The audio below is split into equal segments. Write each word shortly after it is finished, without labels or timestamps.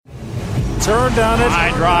Turned on it. High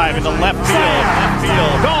drive into left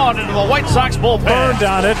field. Gone into the White Sox bullpen. Burned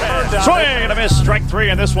on it. Swing and a miss. Strike three,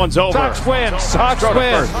 and this one's over. Sox win. Sox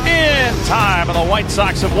win. In time, and the White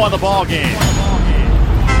Sox have won the ball game.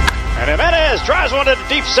 And Jimenez drives one to the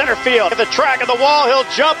deep center field. At the track of the wall, he'll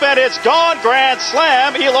jump, and it's gone. Grand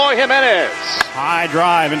slam, Eloy Jimenez. High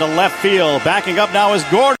drive into left field. Backing up now is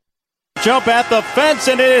Gordon. Jump at the fence,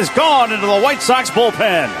 and it is gone into the White Sox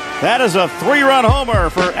bullpen. That is a 3-run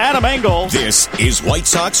homer for Adam Engel. This is White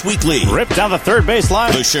Sox Weekly. Ripped down the third base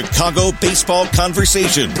line. The Chicago baseball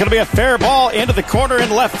conversation. It's going to be a fair ball into the corner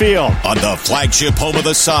in left field. On the flagship home of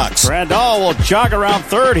the Sox. Grandal will jog around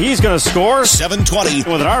third. He's going to score. 7:20.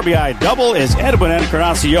 With an RBI double is Edwin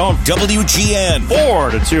Encarnacion. WGN.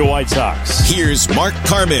 4-2 White Sox. Here's Mark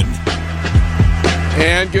Carman.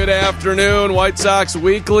 And good afternoon, White Sox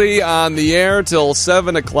Weekly on the air till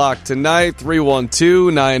 7 o'clock tonight,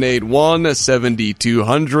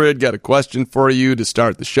 312-981-7200. Got a question for you to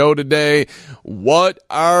start the show today. What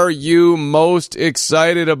are you most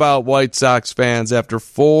excited about, White Sox fans, after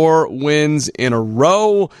 4 wins in a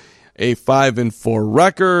row, a 5-4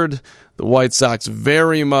 record? The White Sox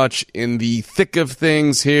very much in the thick of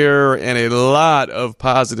things here, and a lot of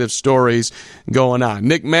positive stories going on.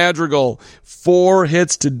 Nick Madrigal, 4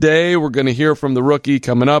 hits today. We're going to hear from the rookie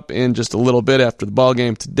coming up in just a little bit after the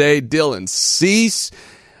ballgame today. Dylan Cease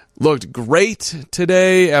looked great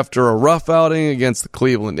today after a rough outing against the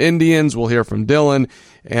Cleveland Indians. We'll hear from Dylan.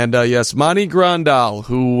 And Yasmani Grandal,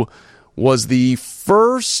 who was the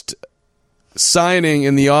first signing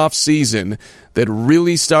in the offseason that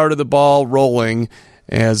really started the ball rolling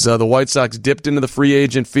as the White Sox dipped into the free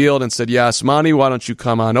agent field and said, Yasmani, why don't you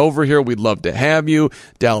come on over here? We'd love to have you.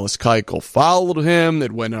 Dallas Keuchel followed him.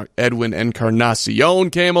 Edwin Encarnacion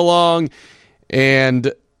came along,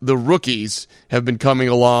 and the rookies have been coming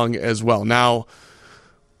along as well. Now,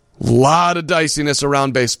 a lot of diciness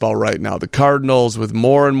around baseball right now. The Cardinals, with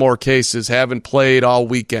more and more cases, haven't played all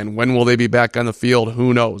weekend. When will they be back on the field?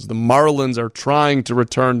 Who knows? The Marlins are trying to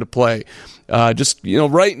return to play.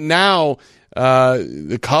 Right now,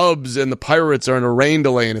 the Cubs and the Pirates are in a rain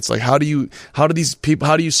delay, and it's like, how do you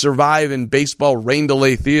survive in baseball rain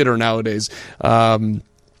delay theater nowadays? Do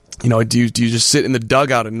you just sit in the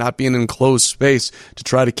dugout and not be in an enclosed space to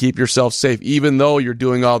try to keep yourself safe, even though you're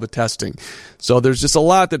doing all the testing? So there's just a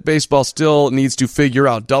lot that baseball still needs to figure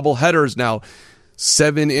out. Double headers now,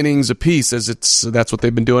 7 innings apiece, that's what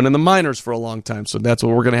they've been doing in the minors for a long time. So that's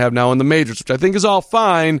what we're going to have now in the majors, which I think is all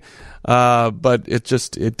fine, but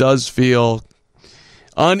it does feel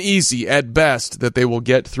uneasy at best that they will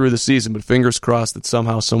get through the season, but fingers crossed that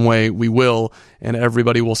somehow, some way we will, and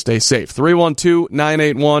everybody will stay safe.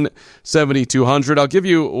 312-981-7200. I'll give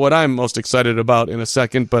you what I'm most excited about in a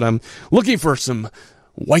second, but I'm looking for some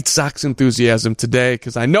White Sox enthusiasm today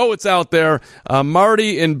because I know it's out there.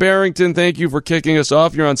 Marty in Barrington, thank you for kicking us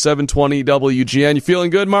off. You're on 720 WGN. You feeling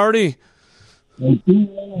good, Marty?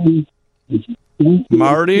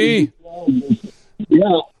 Marty?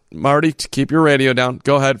 Yeah. Marty, keep your radio down.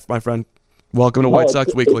 Go ahead, my friend. Welcome to White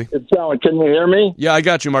Sox Weekly. Can you hear me? Yeah, I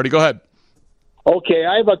got you, Marty. Go ahead. Okay,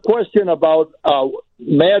 I have a question about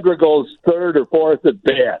Madrigal's third or fourth at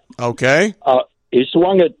bat. Okay. He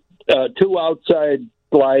swung at 2 outside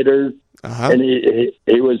sliders, and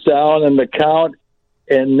he was down in the count,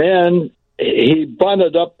 and then he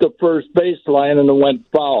bunted up the first baseline and it went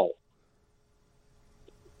foul.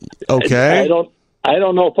 Okay. I don't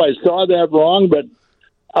know if I saw that wrong, but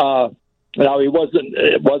now it wasn't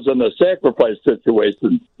a sacrifice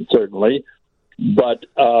situation, certainly, but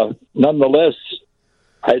nonetheless,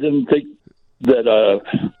 I didn't think that a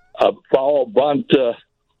foul bunt.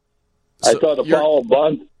 I thought a foul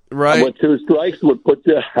bunt. Right. With 2 strikes would put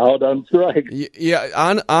you out on strike.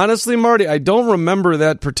 Yeah, honestly, Marty, I don't remember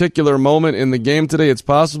that particular moment in the game today. It's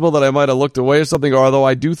possible that I might have looked away or something, although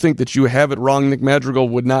I do think that you have it wrong. Nick Madrigal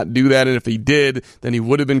would not do that, and if he did, then he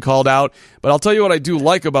would have been called out. But I'll tell you what I do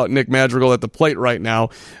like about Nick Madrigal at the plate right now.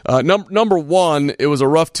 Number one, it was a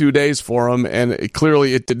rough 2 days for him, and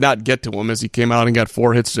it did not get to him as he came out and got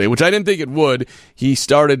 4 hits today, which I didn't think it would. He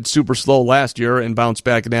started super slow last year and bounced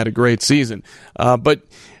back and had a great season. But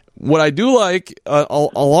what I do like,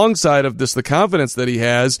 alongside of this, the confidence that he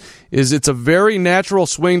has, is it's a very natural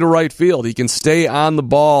swing to right field. He can stay on the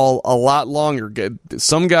ball a lot longer.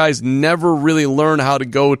 Some guys never really learn how to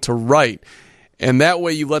go to right, and that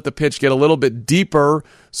way you let the pitch get a little bit deeper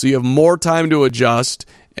so you have more time to adjust,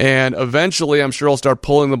 and eventually I'm sure he'll start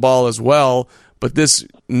pulling the ball as well. But this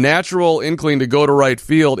natural inkling to go to right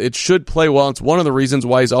field, it should play well. It's one of the reasons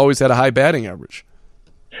why he's always had a high batting average.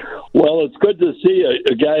 Well, it's good to see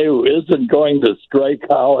a guy who isn't going to strike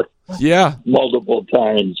out multiple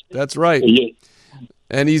times. That's right.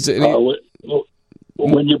 And he's when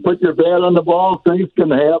you put your bat on the ball, things can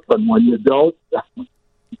happen. When you don't,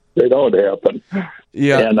 they don't happen.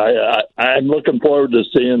 Yeah. And I'm looking forward to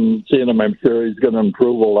seeing him. I'm sure he's going to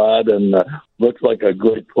improve a lot, and looks like a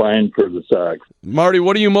great find for the Sox. Marty,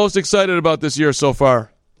 what are you most excited about this year so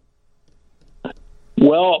far?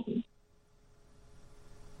 Well,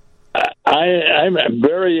 I'm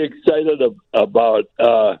very excited about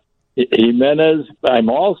Jimenez. I'm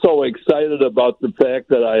also excited about the fact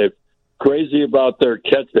that I'm crazy about their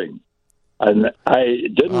catching, and I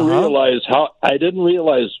didn't realize how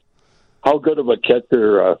good of a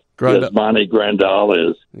catcher Yasmani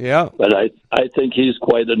Grandal is. Yeah, but I think he's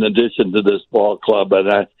quite an addition to this ball club,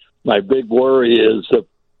 and my big worry is the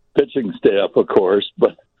pitching staff, of course,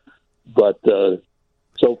 but.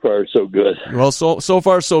 So far, so good. Well, so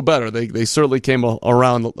far, so better. They certainly came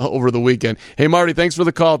around over the weekend. Hey, Marty, thanks for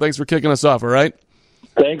the call. Thanks for kicking us off, all right?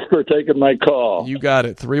 Thanks for taking my call. You got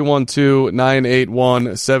it.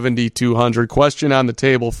 312-981-7200. Question on the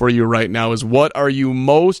table for you right now is, what are you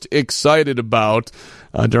most excited about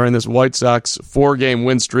during this White Sox 4-game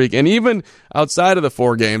win streak? And even outside of the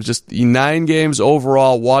 4 games, just the 9 games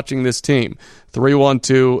overall watching this team.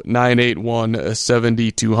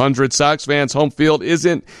 312-981-7200. Sox fans, home field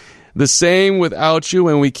isn't the same without you,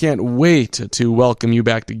 and we can't wait to welcome you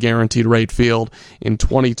back to Guaranteed Rate Field in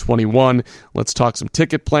 2021. Let's talk some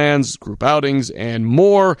ticket plans, group outings, and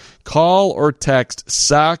more. Call or text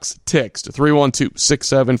Sox Tix to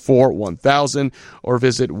 312-674-1000 or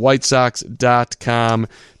visit whitesox.com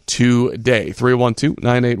today.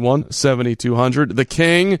 312-981-7200. The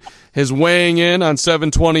King is weighing in on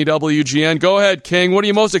 720 WGN. Go ahead, King. What are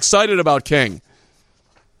you most excited about, King?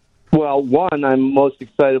 Well, one, I'm most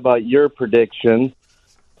excited about your prediction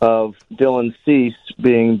of Dylan Cease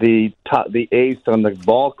being the ace on the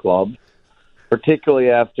ball club, particularly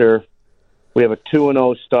after we have a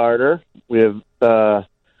 2-0 starter. We have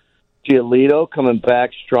Giolito coming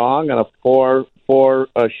back strong on a 4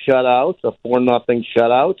 shutout, a 4-0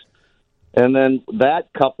 shutout. And then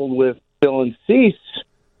that coupled with Dylan Cease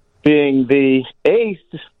being the ace,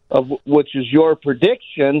 of which is your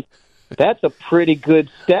prediction, that's a pretty good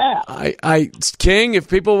stat. King, if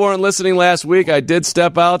people weren't listening last week, I did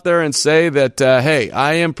step out there and say that, hey,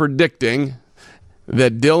 I am predicting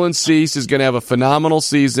that Dylan Cease is going to have a phenomenal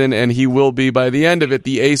season, and he will be, by the end of it,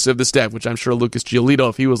 the ace of the staff, which I'm sure Lucas Giolito,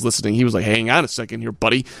 if he was listening, he was like, hang on a second here,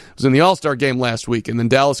 buddy. I was in the All-Star game last week, and then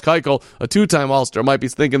Dallas Keuchel, a 2-time All-Star, might be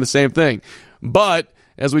thinking the same thing. But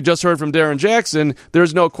as we just heard from Darren Jackson,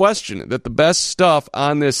 there's no question that the best stuff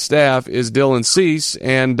on this staff is Dylan Cease,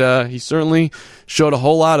 and he certainly showed a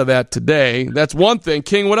whole lot of that today. That's one thing.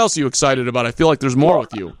 King, what else are you excited about? I feel like there's more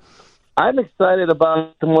with you. I'm excited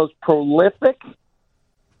about the most prolific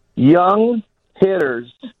young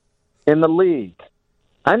hitters in the league.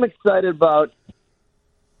 I'm excited about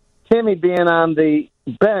Timmy being on the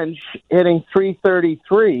bench hitting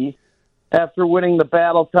 .333 after winning the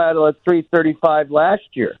battle title at .335 last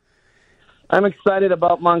year. I'm excited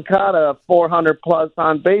about Moncada, 400-plus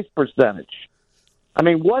on-base percentage. I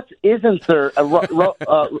mean, what isn't there to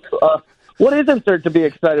be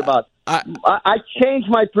excited about? I changed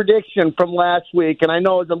my prediction from last week, and I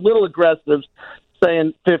know it was a little aggressive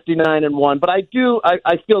saying 59-1, but I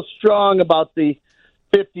feel strong about the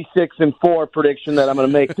 56-4 prediction that I'm going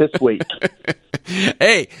to make this week.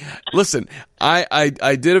 Hey, listen,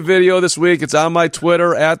 I did a video this week. It's on my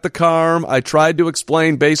Twitter, @TheCarm. I tried to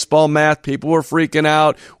explain baseball math. People were freaking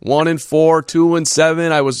out. 1-4,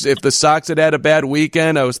 2-7. If the Sox had a bad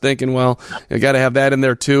weekend, I was thinking, well, you got to have that in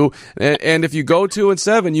there too. And if you go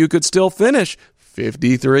 2-7, you could still finish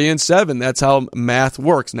 53-7. That's how math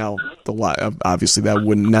works. Now, obviously that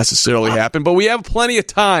wouldn't necessarily happen, but we have plenty of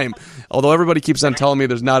time, although everybody keeps on telling me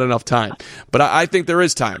there's not enough time. But I think there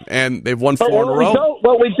is time, and they've won 4 in a row.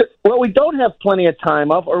 What we don't have plenty of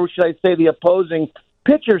time of, or should I say the opposing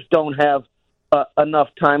pitchers don't have enough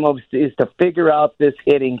time of, is to figure out this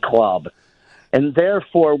hitting club. And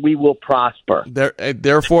therefore, we will prosper.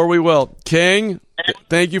 Therefore, we will. King,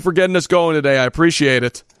 thank you for getting us going today. I appreciate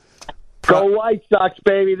it. Go White Sox,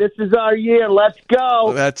 baby. This is our year. Let's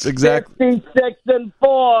go. That's exactly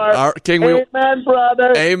 56-4. King, amen,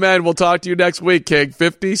 brother. Amen. We'll talk to you next week, King.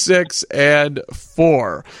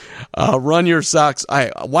 56-4. Run your socks.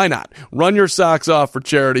 Why not? Run your socks off for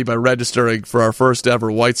charity by registering for our first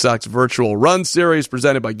ever White Sox virtual run series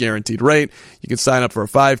presented by Guaranteed Rate. You can sign up for a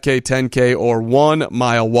 5K, 10K, or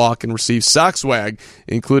 1-mile walk and receive Sox swag,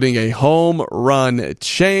 including a home run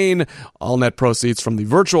chain. All net proceeds from the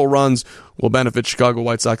virtual runs will benefit Chicago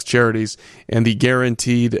White Sox charities and the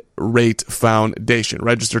Guaranteed Rate Foundation.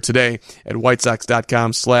 Register today at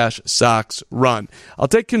whitesox.com/SoxRun. I'll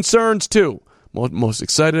take concerns, too. Most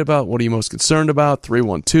excited about? What are you most concerned about?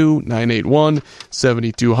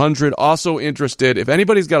 312-981-7200. Also interested, if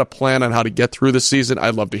anybody's got a plan on how to get through the season,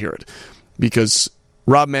 I'd love to hear it. Because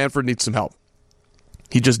Rob Manfred needs some help.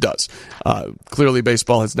 He just does. Clearly,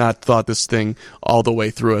 baseball has not thought this thing all the way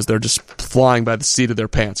through as they're just flying by the seat of their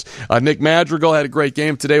pants. Nick Madrigal had a great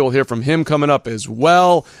game today. We'll hear from him coming up as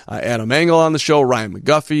well. Adam Engel on the show, Ryan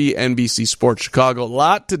McGuffy, NBC Sports Chicago. A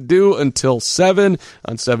lot to do until 7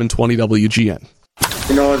 on 720 WGN.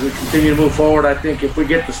 As we continue to move forward, I think if we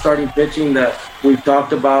get the starting pitching that we've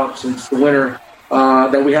talked about since the winter,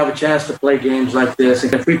 that we have a chance to play games like this.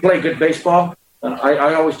 And if we play good baseball,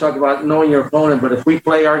 I always talk about knowing your opponent, but if we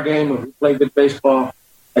play our game, if we play good baseball,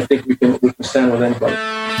 I think we can stand with anybody.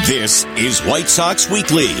 This is White Sox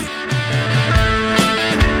Weekly.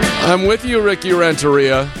 I'm with you, Ricky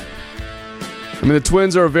Renteria. I mean, the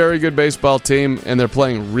Twins are a very good baseball team, and they're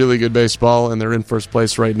playing really good baseball, and they're in first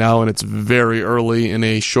place right now, and it's very early in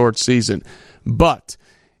a short season. But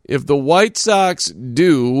if the White Sox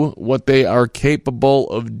do what they are capable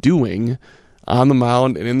of doing on the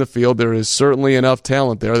mound and in the field, there is certainly enough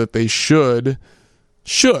talent there that they should,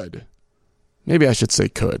 maybe I should say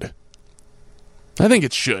could. I think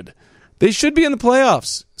it should. They should be in the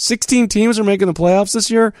playoffs. 16 teams are making the playoffs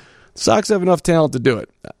this year. The Sox have enough talent to do it.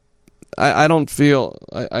 I don't feel,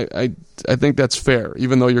 I think that's fair,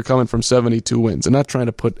 even though you're coming from 72 wins. I'm not trying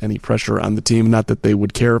to put any pressure on the team, not that they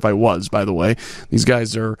would care if I was, by the way. These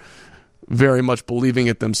guys are very much believing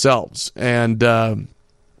it themselves. And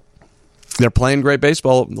they're playing great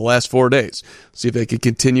baseball in the last 4 days. See if they can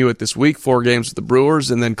continue it this week. 4 games with the Brewers,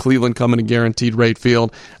 and then Cleveland coming to Guaranteed Rate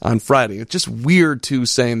Field on Friday. It's just weird, too,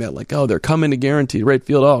 saying that, like, oh, they're coming to Guaranteed Rate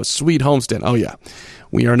Field. Oh, sweet homestand. Oh, yeah.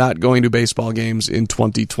 We are not going to baseball games in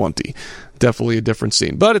 2020. Definitely a different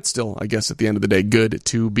scene. But it's still, I guess, at the end of the day, good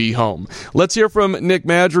to be home. Let's hear from Nick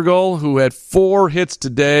Madrigal, who had 4 hits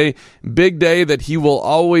today. Big day that he will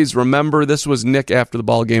always remember. This was Nick after the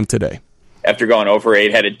ball game today. After going over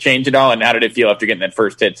 8, had it changed at all? And how did it feel after getting that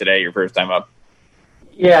first hit today, your first time up?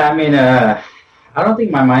 Yeah, I mean, I don't think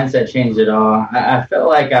my mindset changed at all. I felt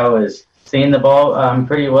like I was seeing the ball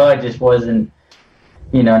pretty well. It just wasn't,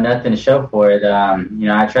 nothing to show for it.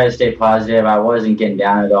 I tried to stay positive. I wasn't getting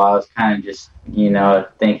down at all. I was kind of just,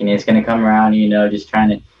 thinking it's going to come around, just trying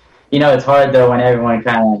to, it's hard though when everyone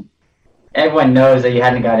knows that you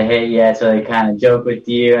hadn't got a hit yet, so they kind of joke with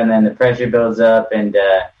you, and then the pressure builds up, and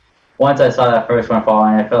once I saw that first one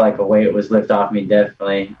falling, I felt like a weight was lifted off me,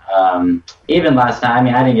 definitely. Even last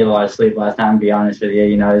night, I didn't get a lot of sleep last night, to be honest with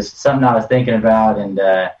you. It's something I was thinking about, and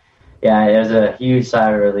it was a huge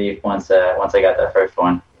sigh of relief once I got that first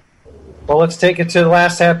one. Well, let's take it to the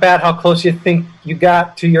last at-bat. How close you think you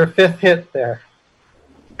got to your 5th hit there?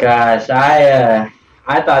 Gosh, I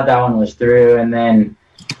thought that one was through, and then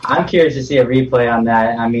I'm curious to see a replay on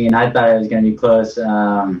that. I thought it was going to be close.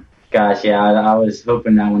 Gosh, yeah, I was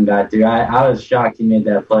hoping that one got through. I was shocked he made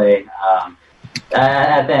that play.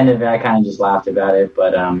 At the end of it, I kind of just laughed about it,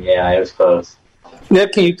 but it was close.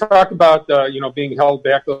 Nick, can you talk about being held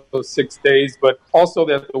back those 6 days, but also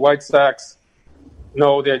that the White Sox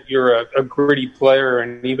know that you're a gritty player,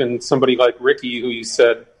 and even somebody like Ricky, who you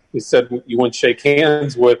said you wouldn't shake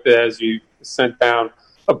hands with as you sent down,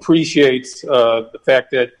 appreciates the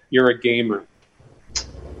fact that you're a gamer.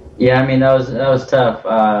 Yeah, that was tough.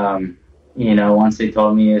 Once they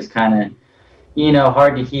told me, it was kind of,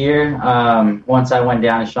 hard to hear. Once I went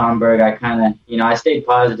down to Schaumburg, I kind of, I stayed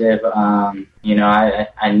positive. I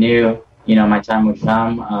knew, my time would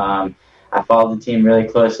come. I followed the team really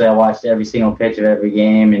closely. I watched every single pitch of every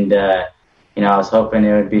game, and, I was hoping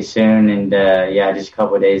it would be soon, and, just a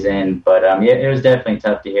couple of days in. But, it was definitely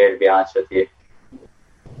tough to hear, to be honest with you.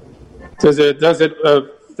 Does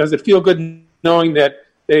it feel good knowing that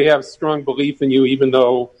they have strong belief in you, even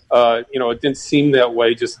though, it didn't seem that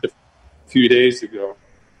way just a few days ago?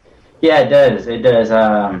 Yeah, it does. It does.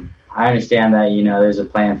 I understand that, there's a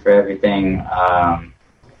plan for everything.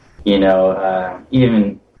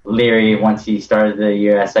 Even Leary, once he started the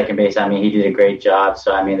year at second base, he did a great job.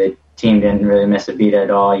 So, the team didn't really miss a beat at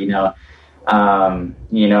all, I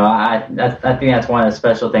think that's one of the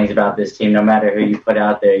special things about this team. No matter who you put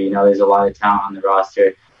out there, there's a lot of talent on the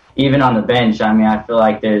roster. Even on the bench, I feel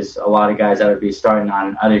like there's a lot of guys that would be starting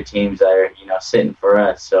on other teams that are, sitting for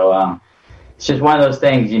us. So it's just one of those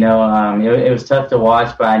things, it was tough to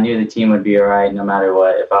watch, but I knew the team would be all right no matter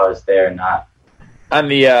what, if I was there or not. On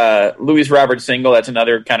the Luis Robert single, that's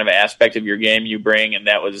another kind of aspect of your game you bring, and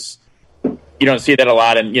that was you don't see that a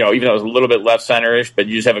lot, and even though it was a little bit left center-ish, but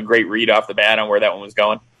you just have a great read off the bat on where that one was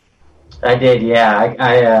going. I did, yeah.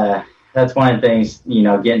 I that's one of the things,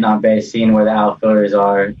 getting on base, seeing where the outfielders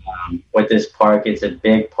are. With this park, it's a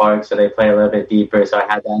big park, so they play a little bit deeper. So I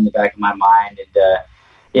had that in the back of my mind,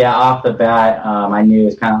 and off the bat, I knew it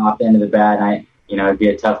was kind of off the end of the bat. And it'd be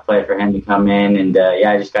a tough play for him to come in, and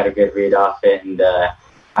I just got a good read off it, and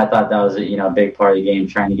I thought that was a big part of the game,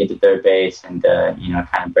 trying to get to third base and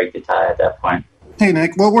kind of break the tie at that point. Hey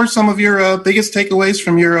Nick, what were some of your biggest takeaways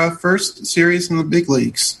from your first series in the big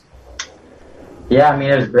leagues? Yeah,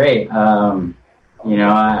 it was great. I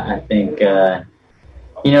think there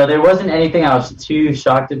wasn't anything I was too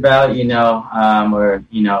shocked about, or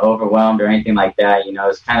overwhelmed or anything like that. It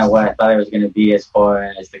was kind of what I thought it was going to be as far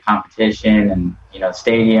as the competition and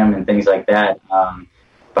stadium and things like that.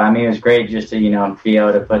 But it was great just to be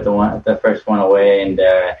able to put the first one away, and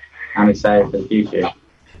I'm excited for the future.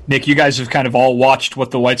 Nick, you guys have kind of all watched what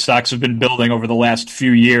the White Sox have been building over the last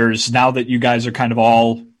few years. Now that you guys are kind of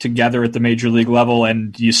all together at the major league level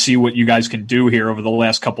and you see what you guys can do here over the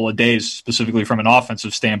last couple of days, specifically from an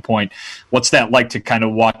offensive standpoint, what's that like to kind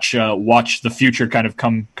of watch the future kind of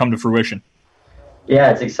come to fruition? Yeah,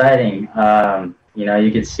 it's exciting.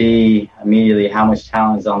 You could see immediately how much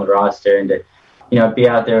talent is on the roster, and to be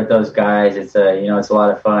out there with those guys, it's a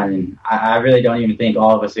lot of fun. And I really don't even think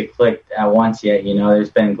all of us have clicked at once yet. There's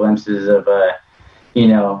been glimpses of,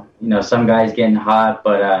 some guys getting hot,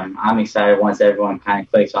 but I'm excited once everyone kind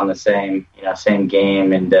of clicks on the same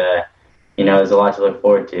game, and there's a lot to look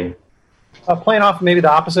forward to. Playing off maybe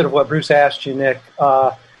the opposite of what Bruce asked you, Nick,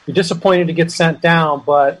 you're disappointed to get sent down,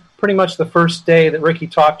 but pretty much the first day that Ricky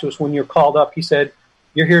talked to us when you're called up, he said,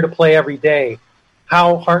 "You're here to play every day."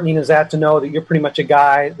 How heartening is that to know that you're pretty much a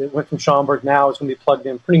guy that went from Schaumburg now is going to be plugged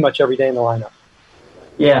in pretty much every day in the lineup?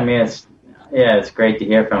 Yeah, it's great to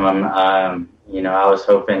hear from him. I was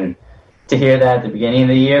hoping to hear that at the beginning of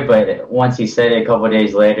the year, but once he said it a couple of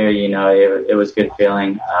days later, it was a good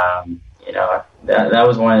feeling. That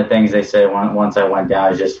was one of the things they said once I went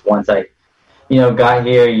down. Is just once I, got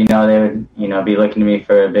here, they would, be looking to me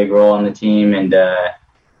for a big role on the team, and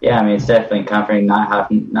it's definitely comforting not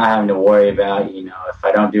having to worry about, if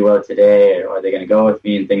I don't do well today, or are they going to go with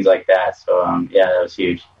me and things like that. So, that was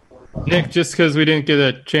huge. Nick, just because we didn't get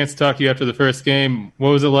a chance to talk to you after the first game, what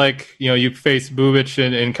was it like? You faced Bubic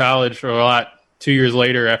in college for a lot 2 years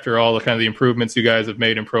later after all the kind of the improvements you guys have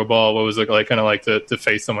made in pro ball. What was it like to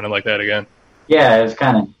face someone like that again? Yeah, it was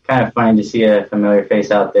kind of funny to see a familiar face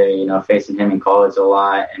out there, facing him in college a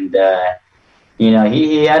lot. And,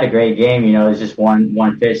 he had a great game. It was just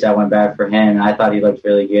one pitch that went bad for him, and I thought he looked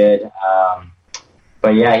really good.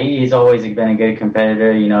 But, he's always been a good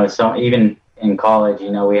competitor. So even in college,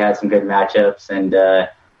 we had some good matchups. And,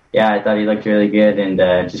 I thought he looked really good, and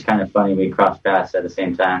just kind of funny we crossed paths at the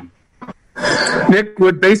same time. Nick,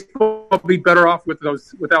 would baseball be better off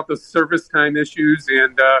without those service time issues?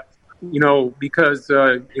 And, because,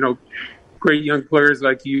 great young players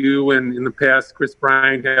like you and in the past, Chris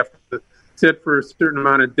Bryant, have to sit for a certain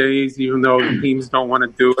amount of days, even though the teams don't want to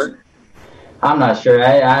do it? I'm not sure.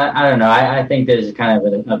 I don't know. I think there's kind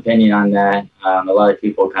of an opinion on that. A lot of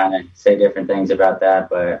people kind of say different things about that,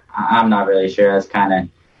 but I'm not really sure. That's kind of,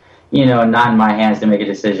 not in my hands to make a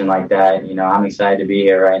decision like that. I'm excited to be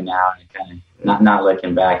here right now and kind of not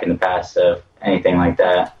looking back in the past of anything like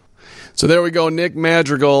that. So there we go, Nick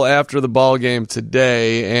Madrigal after the ball game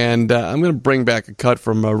today, and I'm going to bring back a cut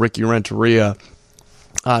from Ricky Renteria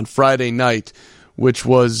on Friday night, which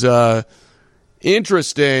was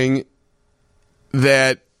interesting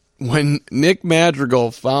that when Nick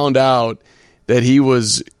Madrigal found out that he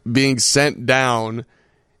was being sent down,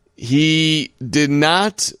 he did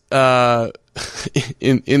not,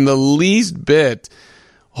 in the least bit,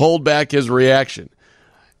 hold back his reaction.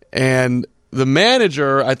 And the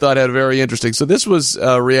manager, I thought, had very interesting. So this was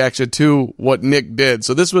a reaction to what Nick did.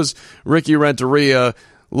 So this was Ricky Renteria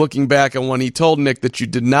looking back on when he told Nick that you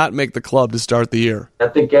did not make the club to start the year. I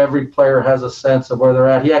think every player has a sense of where they're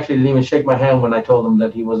at. He actually didn't even shake my hand when I told him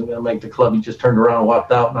that he wasn't going to make the club. He just turned around and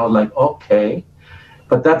walked out, and I was like, okay.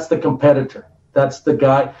 But that's the competitor. That's the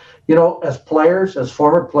guy. As players, as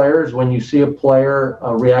former players, when you see a player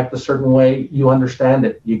react a certain way, you understand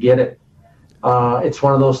it. You get it. It's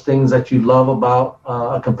one of those things that you love about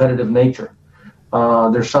a competitive nature.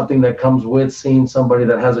 There's something that comes with seeing somebody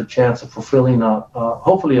that has a chance of fulfilling,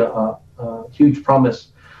 hopefully, a huge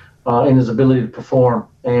promise in his ability to perform.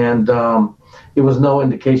 And it was no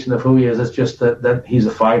indication of who he is. It's just that he's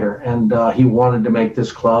a fighter, and he wanted to make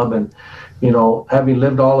this club. And having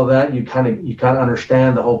lived all of that, you kind of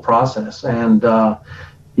understand the whole process, and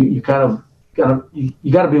you kind of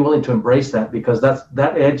you got to be willing to embrace that, because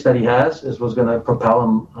that edge that he has is what's going to propel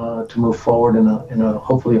him to move forward in a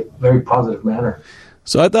hopefully very positive manner.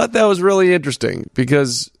 So I thought that was really interesting,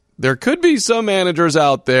 because there could be some managers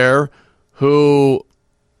out there who,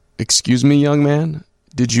 excuse me, young man,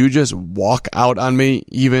 did you just walk out on me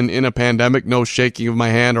even in a pandemic? No shaking of my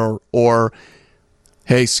hand or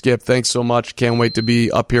hey, Skip, thanks so much. Can't wait to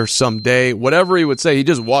be up here someday. Whatever he would say, he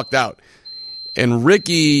just walked out. And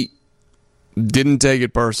Ricky didn't take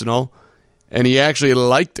it personal, and he actually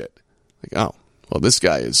liked it. Like, oh, well, this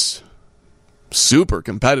guy is super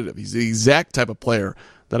competitive. He's the exact type of player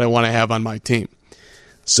that I want to have on my team.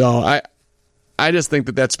 So I just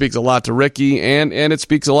think that speaks a lot to Ricky, and it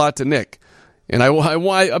speaks a lot to Nick. And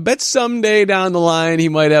I bet someday down the line he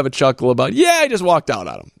might have a chuckle about, I just walked out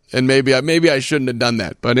on him. And maybe I shouldn't have done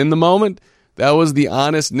that. But in the moment, that was the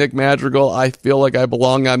honest Nick Madrigal. I feel like I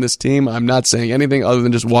belong on this team. I'm not saying anything other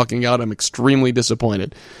than just walking out. I'm extremely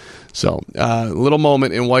disappointed. So, little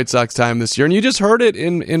moment in White Sox time this year. And you just heard it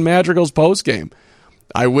in Madrigal's postgame.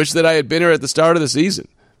 I wish that I had been here at the start of the season.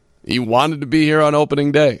 He wanted to be here on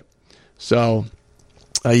opening day. So,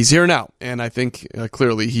 he's here now, and I think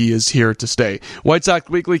clearly he is here to stay. White Sox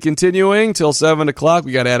Weekly continuing till 7 o'clock.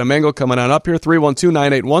 We got Adam Engel coming on up here,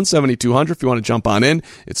 312-981-7200 if you want to jump on in.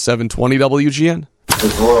 It's 720 WGN.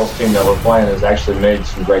 This Royals team that we're playing has actually made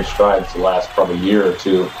some great strides the last probably year or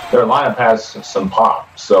two. Their lineup has some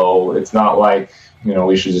pop, so it's not like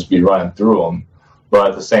we should just be running through them.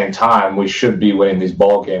 But at the same time, we should be winning these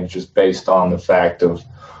ball games just based on the fact of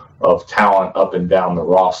talent up and down the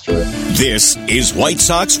roster. This is White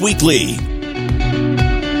Sox Weekly.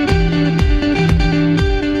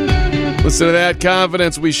 Listen to that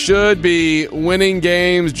confidence. We should be winning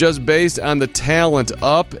games just based on the talent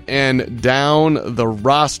up and down the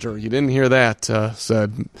roster. You didn't hear that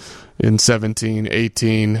said in 17,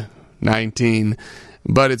 18, 19.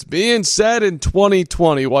 But it's being said in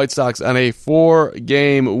 2020. White Sox on a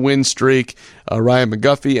 4-game win streak. Ryan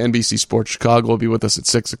McGuffy, NBC Sports Chicago, will be with us at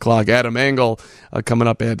 6 o'clock. Adam Engel coming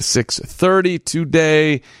up at 6:30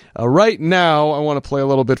 today. Right now, I want to play a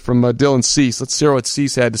little bit from Dylan Cease. Let's hear what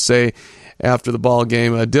Cease had to say after the ball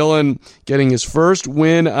game. Dylan getting his first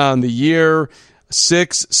win on the year.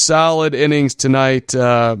 6 solid innings tonight,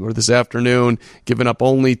 or this afternoon, giving up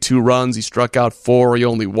only 2 runs. He struck out 4. He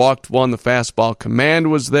only walked 1. The fastball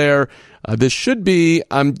command was there. This should be,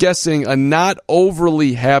 I'm guessing, a not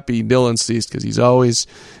overly happy Dylan Cease, because he's always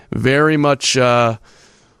very much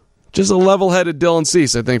just a level-headed Dylan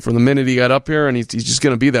Cease, I think, from the minute he got up here, and he's just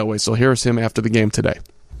going to be that way. So here's him after the game today.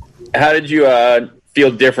 How did you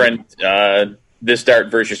feel different this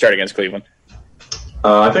start versus your start against Cleveland?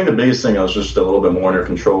 I think the biggest thing, I was just a little bit more under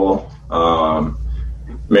control.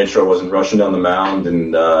 Made sure I wasn't rushing down the mound,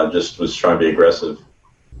 and just was trying to be aggressive.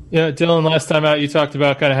 Yeah, Dylan, last time out you talked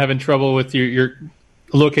about kind of having trouble with your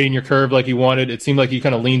locating your curve like you wanted. It seemed like you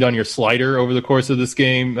kind of leaned on your slider over the course of this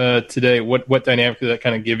game today. What dynamic did that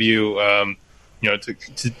kind of give you,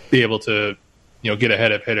 to be able to, get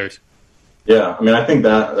ahead of hitters? Yeah, I mean, I think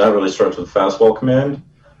that really starts with fastball command.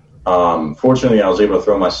 Fortunately, I was able to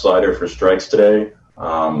throw my slider for strikes today.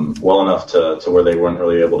 Well enough to where they weren't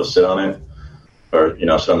really able to sit on it or,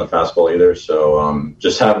 sit on the fastball either. So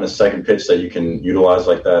just having a second pitch that you can utilize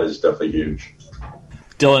like that is definitely huge.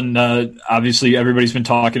 Dylan, obviously everybody's been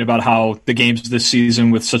talking about how the games this season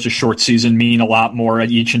with such a short season mean a lot more at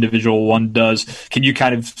each individual one does. Can you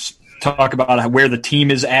kind of talk about where the team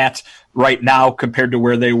is at right now compared to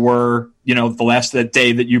where they were, that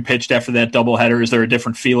day that you pitched after that doubleheader? Is there a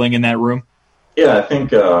different feeling in that room? Yeah, I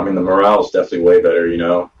think, the morale is definitely way better,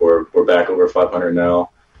 We're back over 500 now.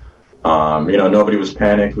 Nobody was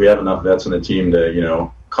panicked. We have enough vets on the team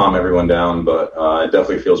to, calm everyone down, but it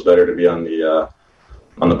definitely feels better to be on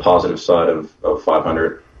the positive side of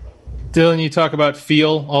 500. Dylan, you talk about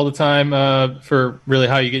feel all the time for really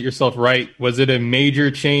how you get yourself right. Was it a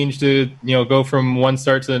major change to, go from one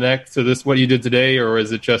start to the next to this, what you did today, or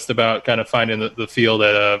is it just about kind of finding the feel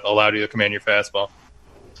that allowed you to command your fastball?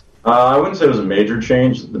 I wouldn't say it was a major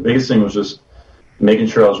change. The biggest thing was just making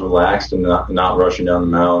sure I was relaxed and not rushing down the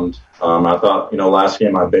mound. I thought, last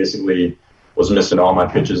game I basically was missing all my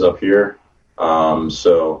pitches up here.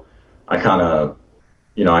 So I kind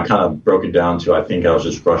of broke it down to, I think I was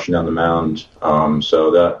just rushing down the mound.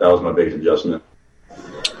 So that was my biggest adjustment.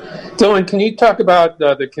 Dylan, can you talk about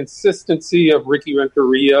the consistency of Ricky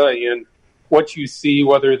Renteria and what you see,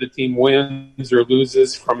 whether the team wins or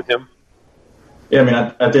loses from him? Yeah, I mean,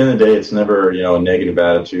 at the end of the day, it's never, a negative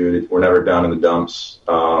attitude. We're never down in the dumps.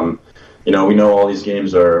 We know all these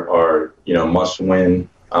games are must win.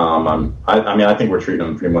 I think we're treating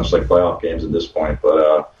them pretty much like playoff games at this point.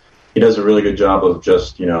 But, he does a really good job of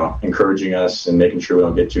just, encouraging us and making sure we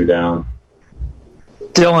don't get too down.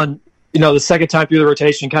 Dylan, the second time through the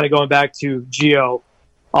rotation, kind of going back to Gio,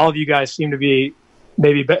 all of you guys seem to be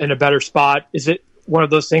maybe in a better spot. Is it one of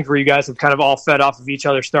those things where you guys have kind of all fed off of each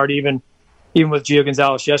other's start, even with Gio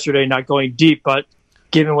Gonzalez yesterday not going deep, but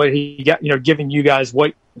given what he got, giving you guys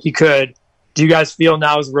what he could, do you guys feel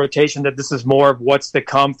now as a rotation that this is more of what's to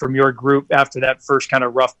come from your group after that first kind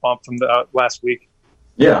of rough bump from the last week?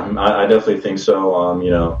 Yeah, I definitely think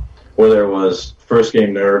so. Whether it was first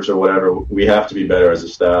game nerves or whatever, we have to be better as a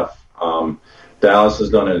staff. Dallas has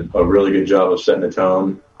done a really good job of setting the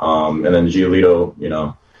tone. And then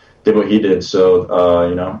Giolito, did what he did.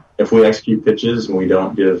 So, if we execute pitches and we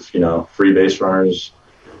don't give, free base runners,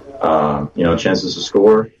 chances to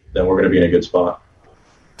score, then we're going to be in a good spot.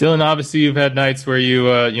 Dylan, obviously you've had nights where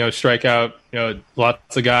you strike out,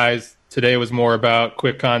 lots of guys. Today was more about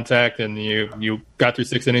quick contact, and you got through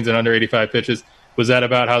 6 innings and under 85 pitches. Was that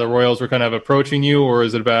about how the Royals were kind of approaching you, or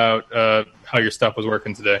is it about how your stuff was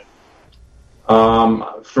working today?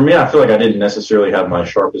 For me, I feel like I didn't necessarily have my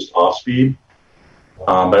sharpest off speed,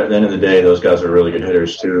 but at the end of the day, those guys are really good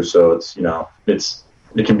hitters too. So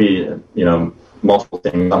it can be multiple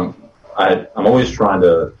things. I'm always trying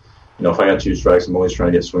to, if I got 2 strikes, I'm always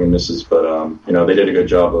trying to get swing and misses. But they did a good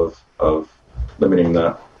job of limiting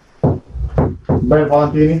that. Brett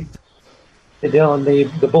Valentini. Hey, Dylan,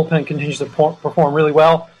 the bullpen continues to perform really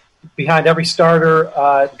well. Behind every starter,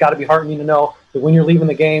 got to be heartening to know that when you're leaving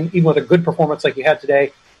the game, even with a good performance like you had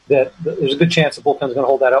today, that there's a good chance the bullpen's going to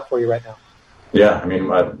hold that up for you right now. Yeah, I mean,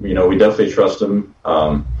 we definitely trust them.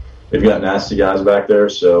 We've got nasty guys back there,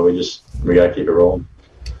 so we got to keep it rolling.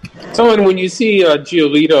 So, when you see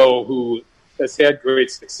Giolito, who has had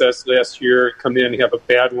great success last year, come in, have a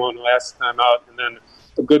bad one last time out, and then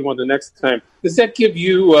a good one the next time, does that give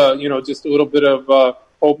you, just a little bit of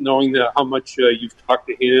hope, knowing that how much you've talked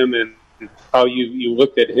to him and how you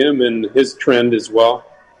looked at him and his trend as well?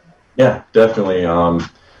 Yeah, definitely.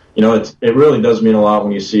 It really does mean a lot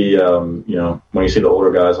when you see, when you see the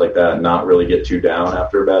older guys like that not really get too down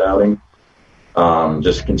after a bad outing.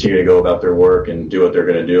 Just continue to go about their work and do what they're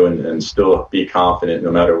going to do and still be confident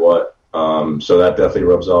no matter what. So that definitely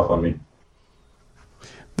rubs off on me.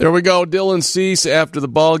 There we go, Dylan Cease after the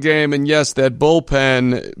ball game, and yes, that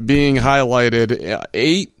bullpen being highlighted.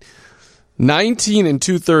 19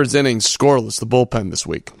 2/3 innings scoreless, the bullpen this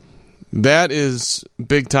week. That is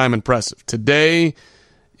big time impressive. Today,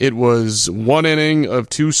 it was 1 inning of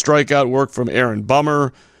 2 strikeout work from Aaron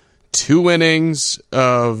Bummer, 2 innings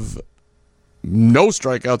of no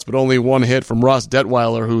strikeouts, but only 1 hit from Ross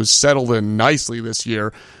Detweiler, who's settled in nicely this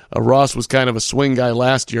year. Ross was kind of a swing guy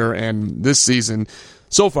last year, and this season,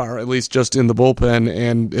 so far, at least just in the bullpen,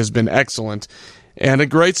 and has been excellent. And a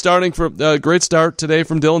great start today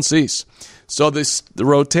from Dylan Cease. So the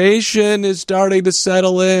rotation is starting to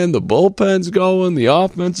settle in. The bullpen's going. The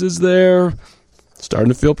offense is there. Starting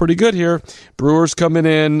to feel pretty good here. Brewers coming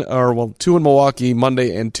in, 2 in Milwaukee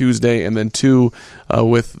Monday and Tuesday, and then 2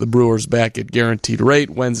 with the Brewers back at guaranteed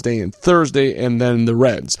rate Wednesday and Thursday, and then the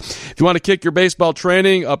Reds. If you want to kick your baseball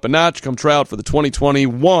training up a notch, come try out for the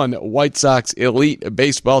 2021 White Sox Elite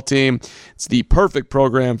Baseball Team. It's the perfect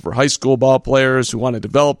program for high school ball players who want to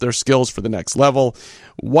develop their skills for the next level.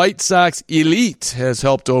 White Sox Elite has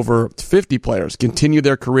helped over 50 players continue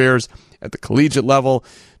their careers at the collegiate level.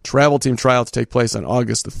 Travel team tryouts take place on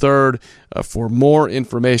August the 3rd. For more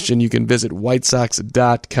information, you can visit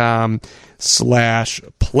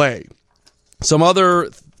whitesox.com/play. Some other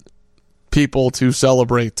people to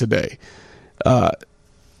celebrate today.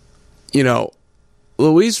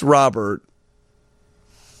 Luis Robert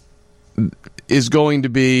is going to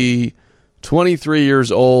be 23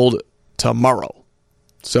 years old tomorrow.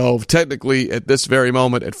 So technically, at this very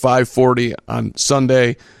moment, at 5:40 on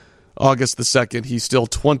Sunday, August the 2nd, he's still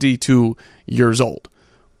 22 years old.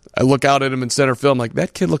 I look out at him in center field, I'm like,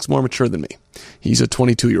 that kid looks more mature than me. He's a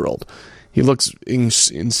 22-year-old. He looks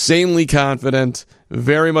insanely confident,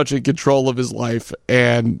 very much in control of his life,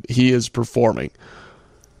 and he is performing.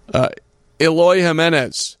 Eloy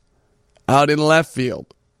Jimenez out in left field.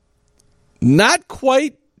 Not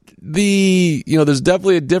quite there's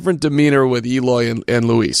definitely a different demeanor with Eloy and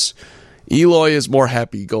Luis. Eloy is more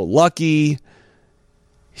happy-go-lucky.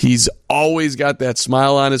 He's always got that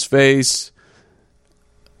smile on his face.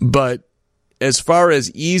 But as far as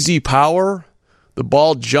easy power, the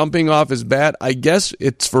ball jumping off his bat, I guess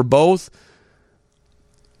it's for both.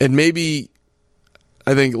 And maybe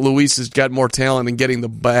I think Luis has got more talent in getting the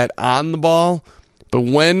bat on the ball. But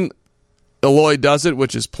when Eloy does it,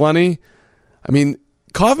 which is plenty, I mean,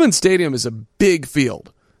 Kauffman Stadium is a big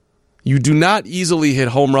field. You do not easily hit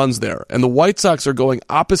home runs there. And the White Sox are going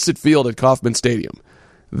opposite field at Kauffman Stadium.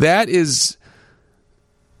 That is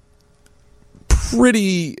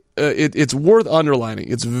pretty, it's worth underlining.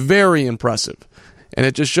 It's very impressive. And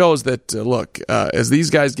it just shows that, as these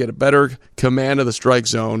guys get a better command of the strike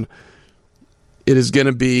zone, it is going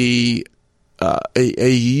to be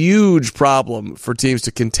a huge problem for teams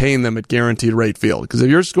to contain them at guaranteed rate field. Because if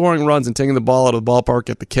you're scoring runs and taking the ball out of the ballpark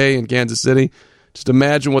at the K in Kansas City, just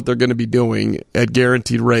imagine what they're going to be doing at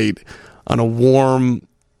guaranteed rate on a warm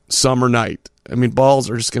summer night. I mean, balls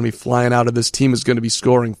are just going to be flying out of this team. Is going to be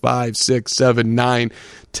scoring 5, 6, 7, 9,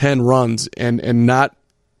 10 runs, and I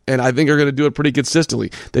think are going to do it pretty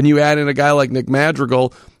consistently. Then you add in a guy like Nick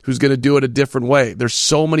Madrigal, who's going to do it a different way. There's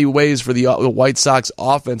so many ways for the White Sox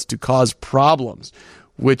offense to cause problems,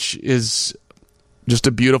 which is just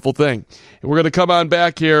a beautiful thing. And we're going to come on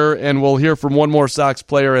back here, and we'll hear from one more Sox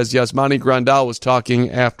player as Yasmani Grandal was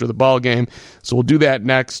talking after the ball game. So we'll do that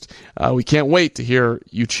next. We can't wait to hear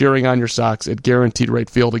you cheering on your Sox at Guaranteed Rate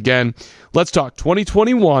Field again. Let's talk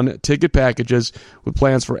 2021 ticket packages with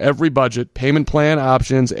plans for every budget, payment plan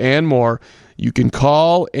options, and more. You can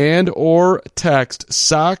call and or text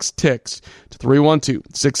Sox Ticks to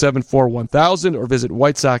 312-674-1000 or visit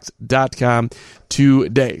whitesox.com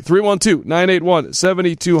today.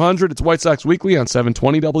 312-981-7200. It's White Sox Weekly on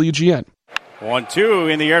 720 WGN.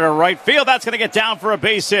 1-2 in the air to right field. That's going to get down for a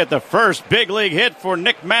base hit. The first big league hit for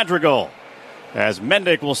Nick Madrigal. As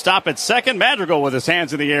Mendick will stop at second. Madrigal with his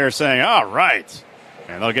hands in the air saying, all right.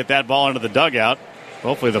 And they'll get that ball into the dugout.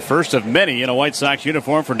 Hopefully the first of many in a White Sox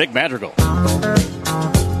uniform for Nick Madrigal.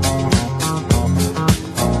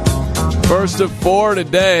 First of 4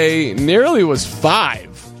 today, nearly was 5.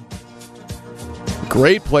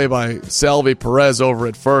 Great play by Salvi Perez over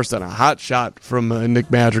at first on a hot shot from Nick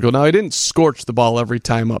Madrigal. Now, he didn't scorch the ball every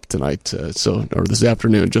time up tonight, or this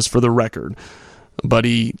afternoon, just for the record. But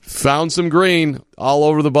he found some green all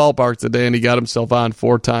over the ballpark today, and he got himself on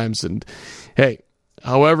 4 times. And, hey,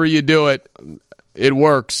 however you do it, it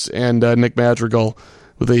works. And Nick Madrigal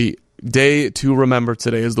with a day to remember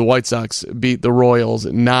today as the White Sox beat the Royals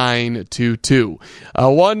 9-2.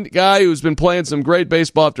 One guy who's been playing some great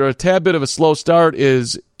baseball after a tad bit of a slow start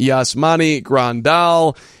is Yasmani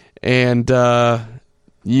Grandal. And,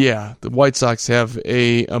 the White Sox have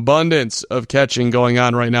an abundance of catching going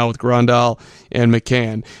on right now with Grandal and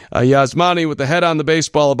McCann. Yasmani with the head on the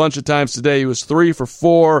baseball a bunch of times today. He was 3 for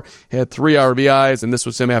 4, had 3 RBIs, and this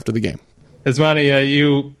was him after the game.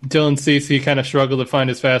 Yasmani, Dylan Cease, he kind of struggled to find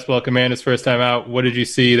his fastball command his first time out. What did you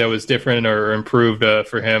see that was different or improved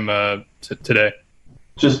for him today?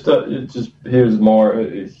 He was more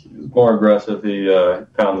aggressive. He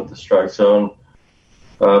pounded the strike zone,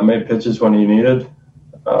 made pitches when he needed.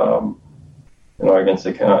 Against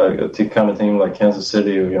a kind of team like Kansas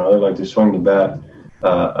City, they like to swing the bat.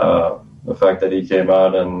 The fact that he came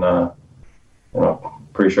out and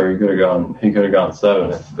pretty sure he could have gone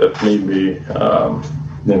 7 if need be. He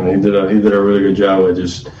did a really good job of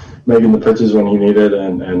just making the pitches when he needed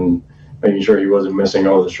and making sure he wasn't missing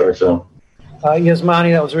over the strike zone.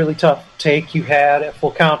 Yasmani, that was a really tough take you had at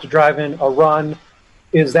full count to drive in a run.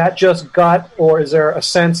 Is that just gut, or is there a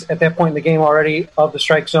sense at that point in the game already of the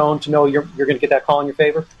strike zone to know you're going to get that call in your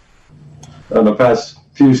favor? In the past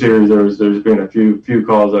few series, there's been a few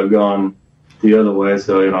calls that have gone the other way.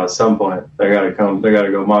 So at some point they got to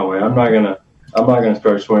go my way. I'm not gonna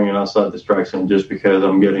start swinging outside the strike zone just because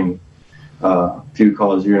I'm getting a few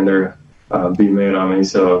calls here and there being made on me.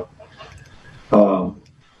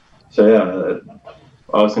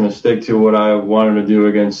 I was going to stick to what I wanted to do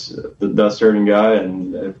against that certain guy,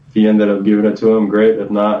 and if he ended up giving it to him, great.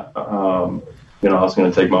 If not, I was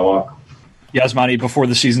going to take my walk. Yasmani, before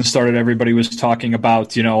the season started, everybody was talking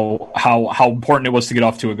about, how important it was to get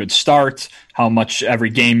off to a good start, how much every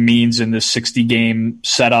game means in this 60-game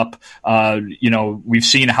setup. We've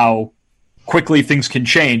seen how quickly things can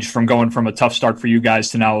change from going from a tough start for you guys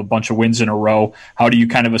to now a bunch of wins in a row. How do you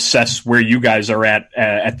kind of assess where you guys are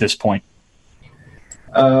at this point?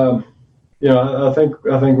 I think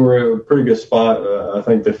we're in a pretty good spot. I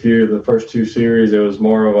think the first 2 series, it was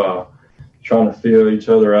more of a trying to feel each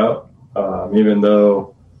other out. Even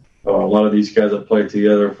though a lot of these guys have played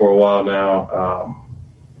together for a while now,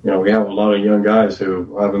 we have a lot of young guys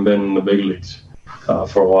who haven't been in the big leagues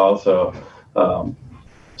for a while. So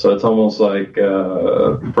it's almost like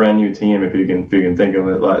a brand new team if you can think of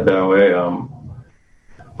it like that way.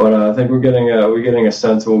 But I think we're getting a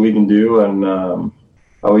sense of what we can do and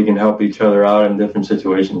how we can help each other out in different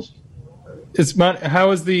situations.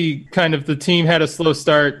 How is the team had a slow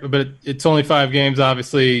start, but it's only 5 games,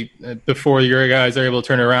 obviously, before your guys are able to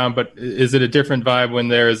turn it around. But is it a different vibe when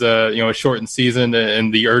there's a shortened season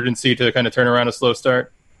and the urgency to kind of turn around a slow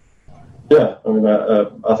start? Yeah, I mean,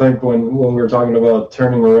 I think when we were talking about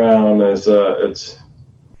turning around, it's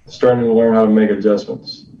starting to learn how to make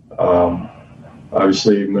adjustments.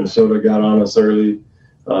 Obviously, Minnesota got on us early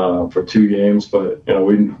for 2 games, but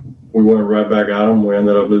we went right back at them. We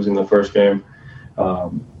ended up losing the first game,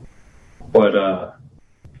 but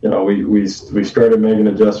we started making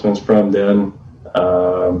adjustments from then.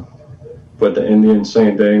 But the Indians,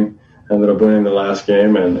 same thing. Ended up winning the last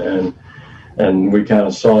game, and we kind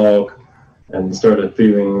of saw and started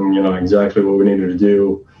feeling exactly what we needed to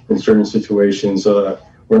do in certain situations, so that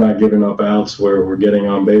we're not giving up outs, where we're getting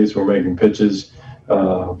on base, we're making pitches.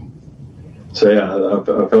 So yeah,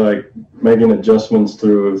 I feel like making adjustments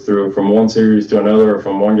through from one series to another, or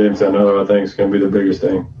from one game to another, I think is going to be the biggest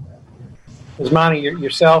thing. Yasmani,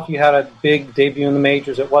 yourself, you had a big debut in the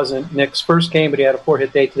majors. It wasn't Nick's first game, but he had a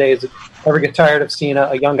 4-hit day today. Does it ever get tired of seeing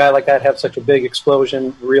a young guy like that have such a big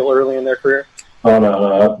explosion real early in their career? Oh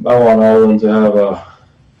no, I want all of them to have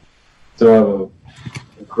a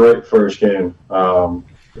great first game.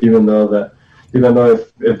 Even though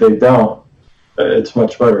if they don't, it's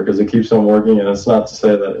much better because it keeps them working. And it's not to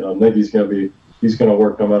say that Nicky's going to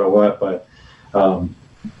work no matter what, but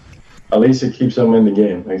at least it keeps him in the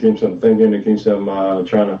game. It keeps him thinking. It keeps him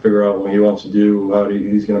trying to figure out what he wants to do, how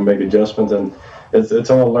he's going to make adjustments, and it's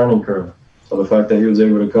all a learning curve. So the fact that he was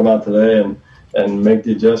able to come out today and make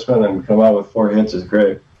the adjustment and come out with 4 hits is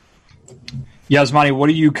great. Yasmani, what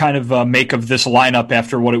do you kind of make of this lineup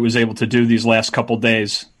after what it was able to do these last couple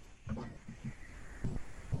days?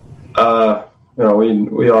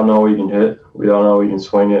 We all know we can hit. We all know we can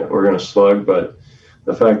swing it. We're going to slug. But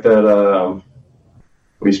the fact that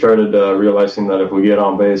we started realizing that if we get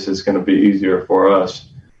on base, it's going to be easier for us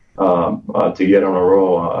to get on a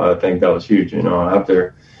roll, I think that was huge.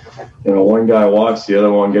 After one guy walks, the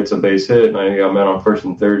other one gets a base hit, and then you got men on first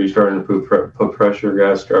and third. You're starting to put pressure.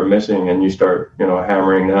 Guys start missing, and you start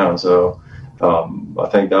hammering down. So I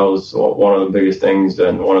think that was one of the biggest things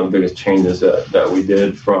and one of the biggest changes that we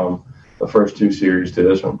did from the first 2 series to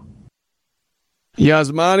this one.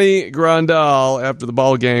 Yasmani Grandal, after the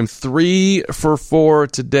ball game, 3 for 4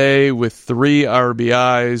 today with 3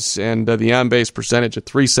 RBIs and the on-base percentage at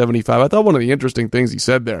 .375. I thought one of the interesting things he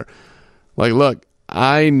said there, look,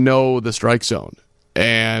 I know the strike zone,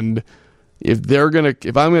 and if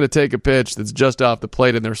I'm gonna take a pitch that's just off the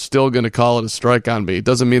plate and they're still gonna call it a strike on me, it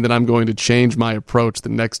doesn't mean that I'm going to change my approach the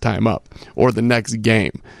next time up or the next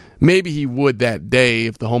game. Maybe he would that day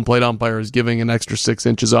if the home plate umpire is giving an extra 6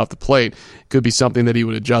 inches off the plate. It could be something that he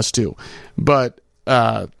would adjust to. But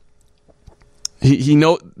he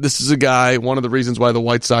this is a guy, one of the reasons why the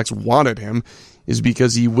White Sox wanted him is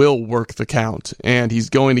because he will work the count, and he's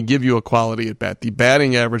going to give you a quality at bat. The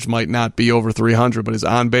batting average might not be over 300, but his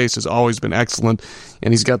on-base has always been excellent,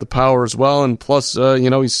 and he's got the power as well, and plus,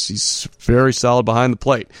 he's very solid behind the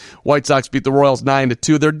plate. White Sox beat the Royals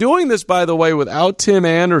 9-2. They're doing this, by the way, without Tim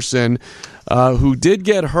Anderson, who did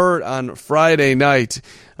get hurt on Friday night.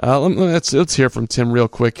 Let's hear from Tim real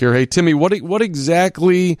quick here. Hey, Timmy, what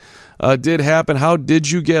exactly did happen? How did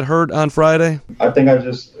you get hurt on Friday? I think I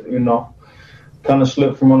just, kind of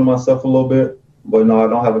slipped from under myself a little bit, but no, I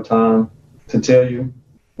don't have a time to tell you,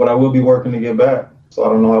 but I will be working to get back, so I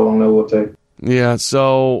don't know how long that will take. Yeah,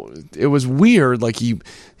 so it was weird.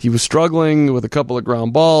 He was struggling with a couple of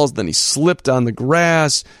ground balls, then he slipped on the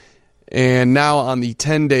grass, and now on the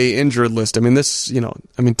 10-day injured list.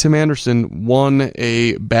 Tim Anderson won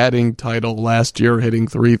a batting title last year, hitting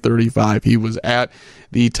 .335. He was at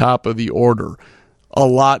the top of the order. A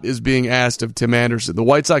lot is being asked of Tim Anderson. The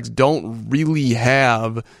White Sox don't really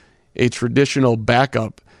have a traditional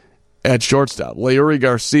backup at shortstop. Leury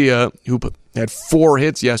Garcia, who had 4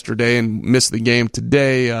 hits yesterday and missed the game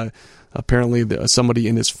today, apparently somebody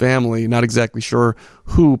in his family, not exactly sure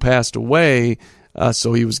who, passed away,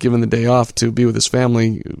 so he was given the day off to be with his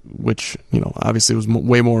family, which obviously was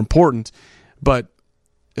way more important. But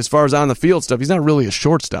as far as on-the-field stuff, he's not really a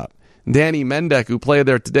shortstop. Danny Mendick, who played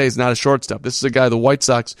there today, is not a shortstop. This is a guy the White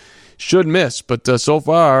Sox should miss, but so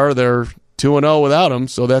far they're 2-0 without him,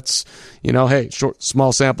 so that's,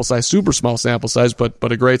 small sample size, super small sample size, but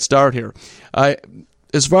a great start here.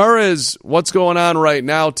 As far as what's going on right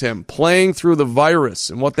now, Tim, playing through the virus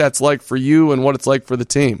and what that's like for you and what it's like for the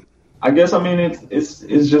team. I guess, it's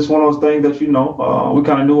just one of those things that, we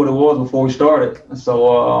kind of knew what it was before we started.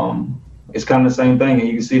 So, it's kind of the same thing. And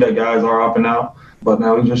you can see that guys are up and out. But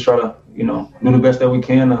now we just try to, do the best that we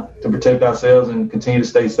can to protect ourselves and continue to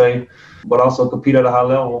stay safe, but also compete at a high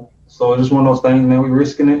level. So it's just one of those things, man. We're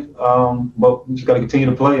risking it, but we just got to continue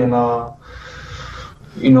to play. And,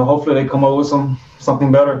 hopefully they come up with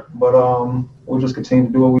something better. But we'll just continue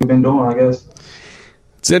to do what we've been doing, I guess.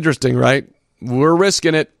 It's interesting, right? We're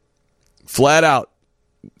risking it flat out.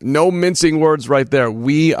 No mincing words right there.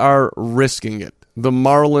 We are risking it. The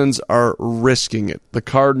Marlins are risking it. The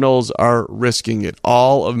Cardinals are risking it.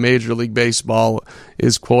 All of Major League Baseball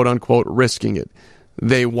is quote-unquote risking it.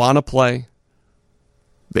 They want to play.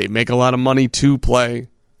 They make a lot of money to play.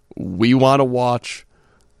 We want to watch.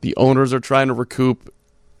 The owners are trying to recoup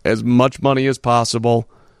as much money as possible.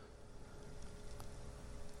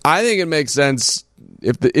 I think it makes sense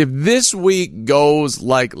if this week goes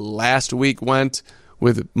like last week went,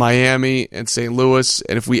 with Miami and St. Louis,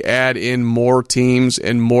 and if we add in more teams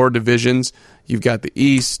and more divisions, you've got the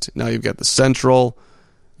East, now you've got the Central.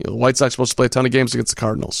 The White Sox are supposed to play a ton of games against the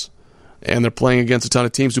Cardinals, and they're playing against a ton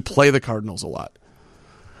of teams who play the Cardinals a lot.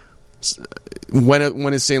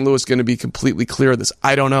 When is St. Louis going to be completely clear of this?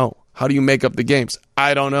 I don't know. How do you make up the games?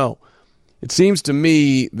 I don't know. It seems to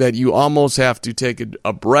me that you almost have to take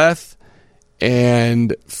a breath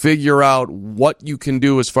and figure out what you can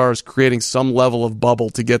do as far as creating some level of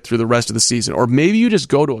bubble to get through the rest of the season. Or maybe you just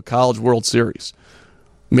go to a College World Series,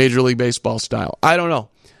 Major League Baseball style. I don't know.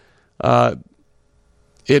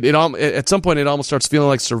 At some point, it almost starts feeling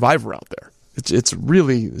like Survivor out there. It's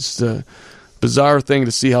a bizarre thing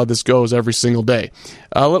to see how this goes every single day.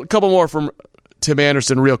 A couple more from Tim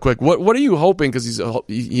Anderson real quick. What are you hoping? Because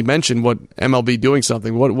he mentioned what MLB doing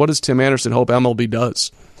something. What does Tim Anderson hope MLB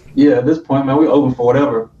does? Yeah, at this point, man, we're open for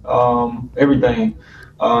whatever, everything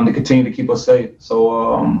to continue to keep us safe.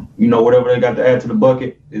 So, whatever they got to add to the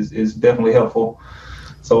bucket is definitely helpful.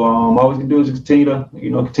 So, all we can do is continue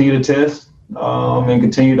to test and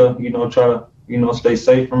continue to, try to, stay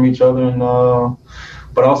safe from each other, and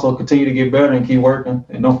but also continue to get better and keep working.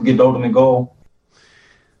 And don't forget the ultimate goal.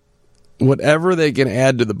 Whatever they can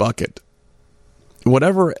add to the bucket.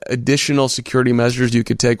 Whatever additional security measures you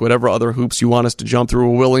could take, whatever other hoops you want us to jump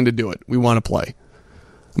through, we're willing to do it. We want to play.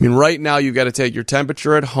 I mean, right now you've got to take your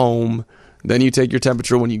temperature at home, then you take your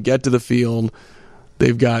temperature when you get to the field.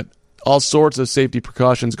 They've got all sorts of safety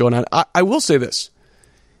precautions going on. I will say this.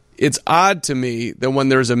 It's odd to me that when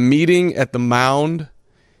there's a meeting at the mound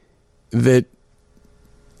that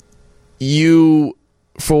you,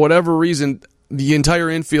 for whatever reason, the entire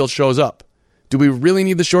infield shows up. Do we really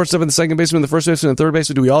need the shortstop and the second baseman, the first baseman, and the third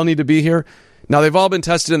baseman? Do we all need to be here? Now, they've all been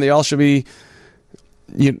tested, and they all should be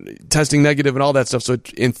testing negative and all that stuff. So,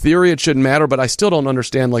 in theory, it shouldn't matter, but I still don't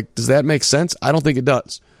understand, does that make sense? I don't think it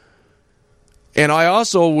does. And I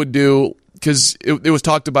also would do, because it was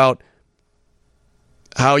talked about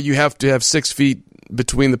how you have to have 6 feet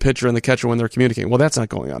between the pitcher and the catcher when they're communicating. Well, that's not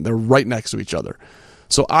going on. They're right next to each other.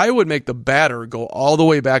 So, I would make the batter go all the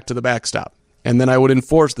way back to the backstop, and then I would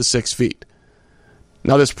enforce the 6 feet.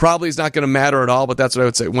 Now, this probably is not going to matter at all, but that's what I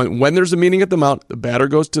would say. When there's a meeting at the mound, the batter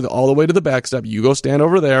goes all the way to the backstop. You go stand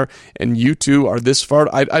over there, and you two are this far.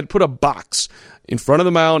 I'd put a box in front of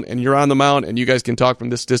the mound, and you're on the mound, and you guys can talk from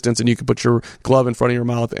this distance, and you can put your glove in front of your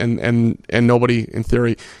mouth, and nobody, in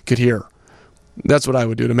theory, could hear. That's what I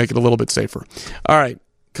would do to make it a little bit safer. All right,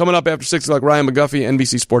 coming up after 6 o'clock, Ryan McGuffy,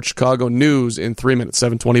 NBC Sports Chicago, news in 3 minutes,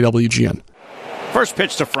 7:20 WGN. First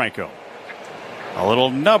pitch to Franco. A little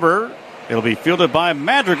nubber. It'll be fielded by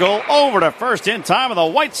Madrigal over to first in time, and the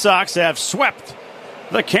White Sox have swept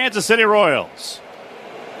the Kansas City Royals.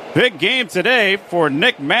 Big game today for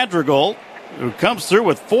Nick Madrigal, who comes through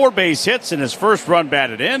with 4 base hits in his first run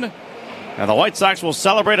batted in. And the White Sox will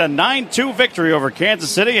celebrate a 9-2 victory over Kansas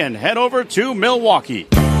City and head over to Milwaukee.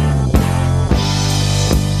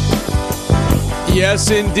 Yes,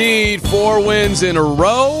 indeed. 4 wins in a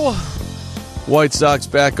row. White Sox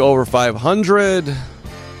back over 500.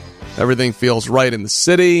 Everything feels right in the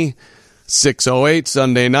city. 6:08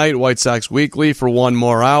 Sunday night, White Sox Weekly for 1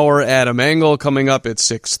 more hour. Adam Engel coming up at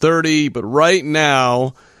 6:30. But right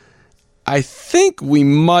now, I think we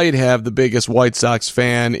might have the biggest White Sox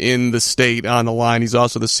fan in the state on the line. He's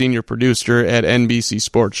also the senior producer at NBC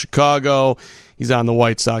Sports Chicago. He's on the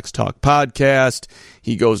White Sox Talk podcast.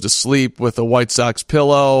 He goes to sleep with a White Sox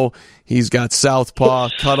pillow. He's got Southpaw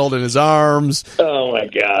cuddled in his arms. Oh, my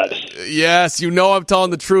gosh. Yes, I'm telling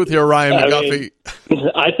the truth here, Ryan McGuffy.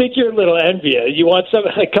 I think you're a little envious. You want some?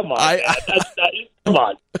 Come on. Come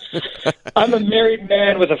on. I'm a married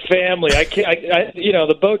man with a family. I can't.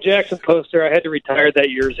 The Bo Jackson poster, I had to retire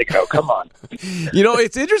that years ago. Come on.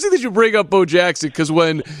 It's interesting that you bring up Bo Jackson because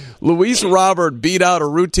when Luis Robert beat out a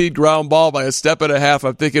routine ground ball by a step and a half,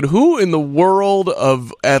 I'm thinking, who in the world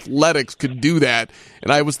of athletics could do that?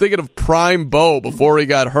 And I was thinking of prime Bo before he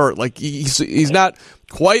got hurt. Like he's not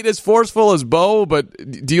quite as forceful as Bo, but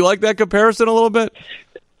do you like that comparison a little bit?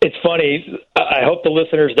 It's funny. I hope the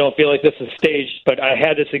listeners don't feel like this is staged, but I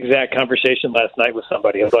had this exact conversation last night with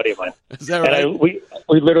somebody, a buddy of mine. Is that right? And we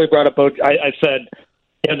literally brought up Bo. I said,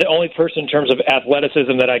 the only person in terms of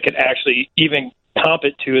athleticism that I could actually even comp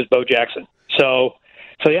it to is Bo Jackson. So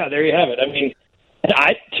yeah, there you have it. I mean,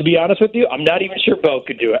 to be honest with you, I'm not even sure Bo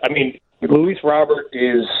could do it. I mean, Luis Robert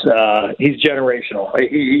is he's generational.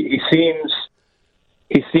 He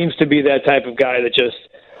seems to be that type of guy that just.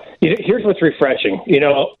 Here's what's refreshing.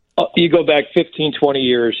 You go back 15, 20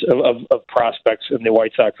 years of prospects in the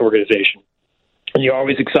White Sox organization, and you're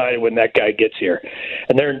always excited when that guy gets here.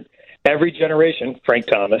 And they're every generation, Frank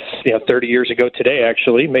Thomas, 30 years ago today,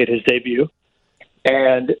 actually, made his debut.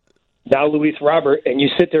 And now Luis Robert, and you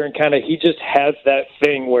sit there and he just has that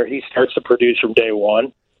thing where he starts to produce from day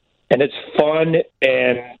one. And it's fun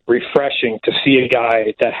and refreshing to see a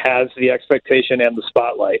guy that has the expectation and the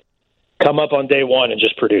spotlight come up on day one and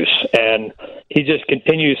just produce. And he just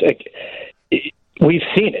continues. We've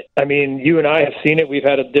seen it. I mean, you and I have seen it. We've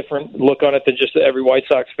had a different look on it than just every White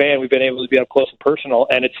Sox fan. We've been able to be up close and personal,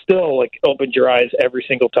 and it's still opened your eyes every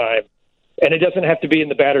single time. And it doesn't have to be in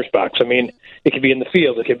the batter's box. I mean, it could be in the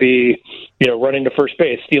field. It could be, running to first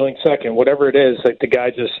base, stealing second, whatever it is. The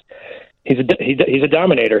guy just he's a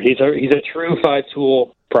dominator. He's a true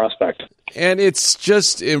five-tool prospect. And it's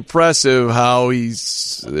just impressive how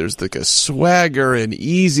there's a swagger and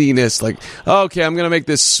easiness. Like, okay, I'm going to make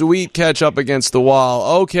this sweet catch up against the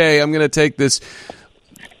wall. Okay, I'm going to take this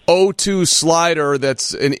 0-2 slider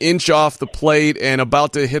that's an inch off the plate and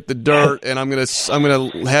about to hit the dirt, and I'm going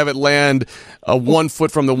to have it land 1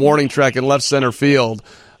 foot from the warning track in left center field.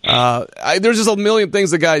 There's just a million things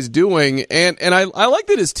the guy's doing, and I like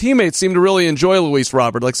that his teammates seem to really enjoy Luis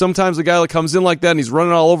Robert. Like sometimes a guy that comes in like that and he's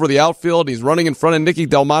running all over the outfield, and he's running in front of Nicky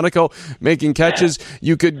Delmonico making catches.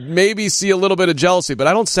 You could maybe see a little bit of jealousy, but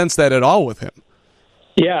I don't sense that at all with him.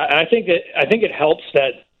 Yeah, I think it helps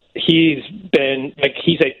that he's been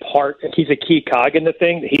he's a key cog in the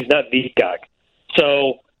thing. He's not the cog,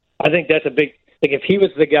 so I think that's a big. If he was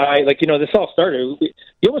the guy, this all started,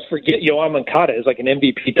 you almost forget Yoan Moncada is an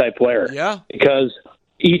MVP type player. Yeah. Because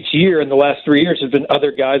each year in the last 3 years, there's been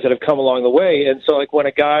other guys that have come along the way. And so, when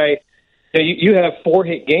a guy, you have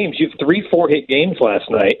 4-hit games, you have 3 4-hit games last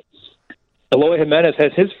night. Eloy Jimenez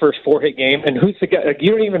has his first 4-hit game, and who's the guy?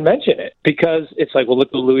 You don't even mention it because it's look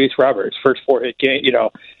at Luis Roberts' first 4-hit game.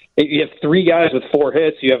 You have 3 guys with 4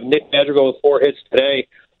 hits. You have Nick Madrigal with 4 hits today.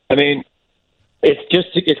 I mean,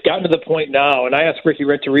 it's gotten to the point now, and I asked Ricky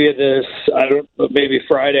Renteria this, maybe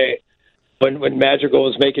Friday, when Madrigal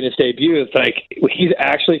was making his debut. It's he's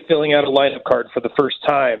actually filling out a lineup card for the first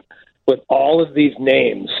time with all of these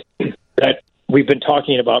names that we've been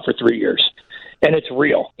talking about for 3 years. And it's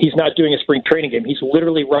real. He's not doing a spring training game. He's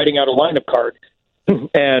literally writing out a lineup card,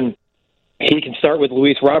 and he can start with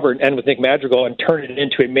Luis Robert and end with Nick Madrigal and turn it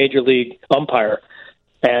into a major league umpire.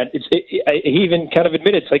 And he even kind of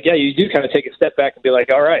admitted, yeah, you do kind of take a step back and be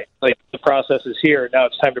all right, the process is here, now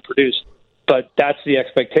it's time to produce. But that's the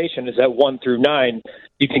expectation, is that 1 through 9,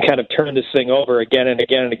 you can kind of turn this thing over again and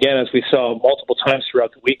again and again, as we saw multiple times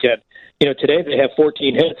throughout the weekend. Today they have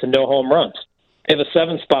 14 hits and no home runs. They have a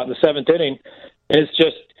 7th spot in the 7th inning, and it's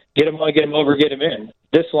just get him on, get him over, get him in.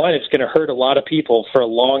 This lineup's going to hurt a lot of people for a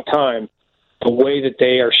long time, the way that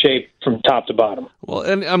they are shaped from top to bottom. Well,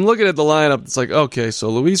 and I'm looking at the lineup. It's okay, so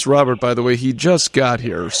Luis Robert, by the way, he just got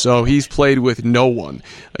here, so he's played with no one.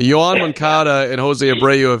 Yoan Moncada and Jose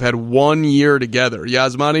Abreu have had 1 year together.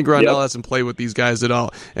 Yasmani Grandal hasn't played with these guys at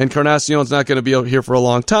all. And Encarnacion's not going to be out here for a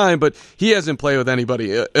long time, but he hasn't played with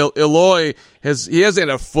anybody. Eloy he hasn't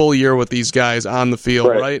had a full year with these guys on the field,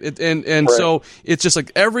 right? So it's just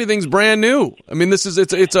everything's brand new. I mean,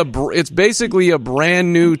 it's basically a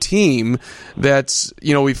brand new team that's,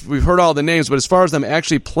 we've heard all the names, but as far as them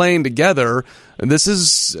actually playing together, I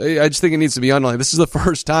just think it needs to be underlined. This is the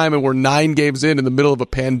first time, and we're 9 games in the middle of a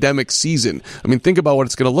pandemic season. I mean, think about what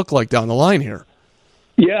it's going to look like down the line here.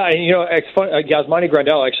 Yeah, it's fun. Yasmani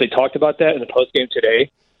Grandal actually talked about that in the postgame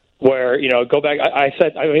today, where, go back. I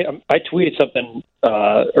tweeted something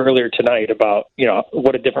earlier tonight about,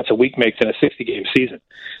 what a difference a week makes in a 60-game season.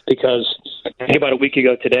 Because think about a week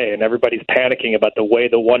ago today, and everybody's panicking about the way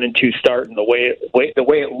the 1 and 2 start and the way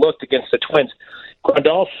it looked against the Twins.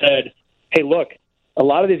 Grandal said, hey, look, a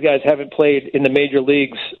lot of these guys haven't played in the major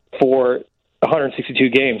leagues for 162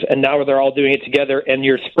 games, and now they're all doing it together, and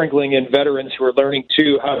you're sprinkling in veterans who are learning,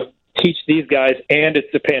 too, how to teach these guys, and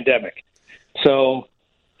it's the pandemic. So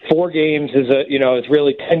 4 games is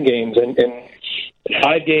really 10 games, and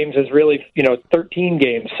 5 games is really 13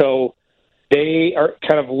 games. So they are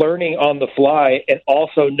kind of learning on the fly and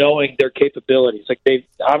also knowing their capabilities. Like they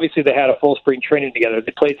had a full spring training together.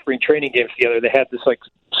 They played spring training games together. They had this like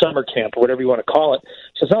summer camp or whatever you want to call it.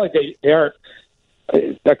 So it's not like they aren't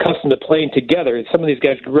accustomed to playing together. Some of these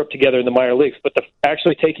guys grew up together in the minor leagues, but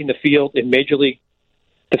actually taking the field in major league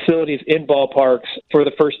facilities in ballparks for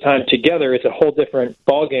the first time together is a whole different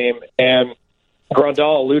ball game. And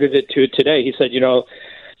Grandal alluded to it today. He said,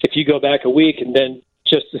 if you go back a week and then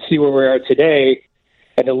just to see where we are today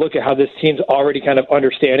and to look at how this team's already kind of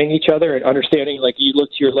understanding each other and understanding, like, you look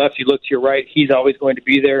to your left, you look to your right, he's always going to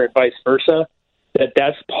be there and vice versa,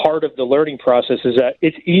 that's part of the learning process. Is that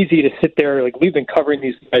it's easy to sit there, like, we've been covering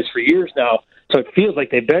these guys for years now, so it feels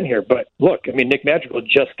like they've been here. But look, I mean, Nick Madrigal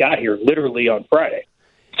just got here literally on Friday.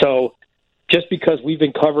 So just because we've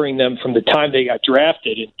been covering them from the time they got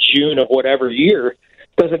drafted in June of whatever year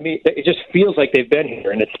doesn't mean, it just feels like they've been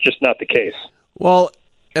here, and it's just not the case. Well,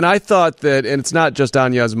 and I thought that, and it's not just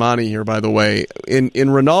on Yasmani here, by the way, in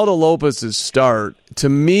Ronaldo Lopez's start, to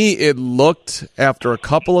me it looked, after a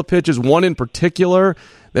couple of pitches, one in particular,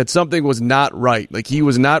 that something was not right. Like, he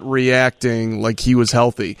was not reacting like he was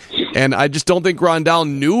healthy. And I just don't think Grandal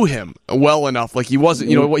knew him well enough. Like, he wasn't,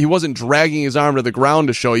 he wasn't dragging his arm to the ground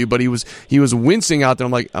to show you, but he was wincing out there.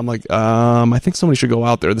 I'm like, I think somebody should go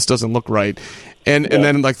out there. This doesn't look right. And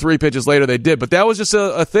then like 3 pitches later they did. But that was just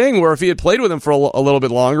a thing where if he had played with him for a little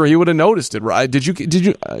bit longer, he would have noticed it. Right? Did you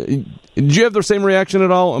have the same reaction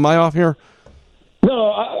at all? Am I off here?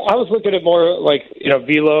 No, I was looking at more like,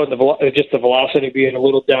 velo and just the velocity being a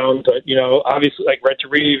little down. But, obviously, like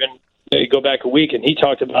Renteria, even you go back a week and he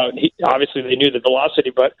talked about, obviously they knew the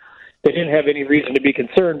velocity, but they didn't have any reason to be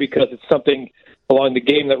concerned because it's something along the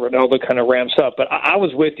game that Ronaldo kind of ramps up. But I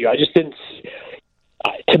was with you. I just didn't.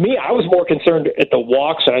 To me, I was more concerned at the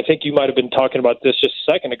walks, and I think you might have been talking about this just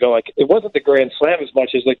a second ago. Like, it wasn't the grand slam as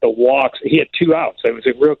much as like the walks. He had 2 outs. It was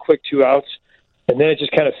a real quick 2 outs. And then it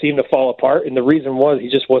just kind of seemed to fall apart, and the reason was he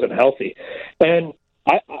just wasn't healthy. And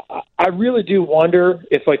I really do wonder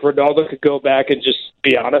if, like, Ronaldo could go back and just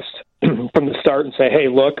be honest from the start and say, hey,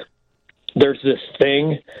 look, there's this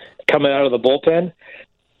thing coming out of the bullpen.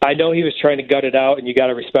 I know he was trying to gut it out, and you got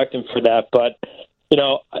to respect him for that. But,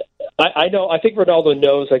 I think Ronaldo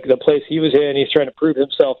knows, like, the place he was in, he's trying to prove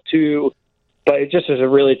himself too. But it just was a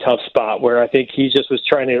really tough spot where I think he just was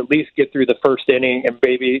trying to at least get through the first inning, and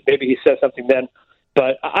maybe he said something then.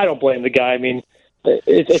 But I don't blame the guy. I mean,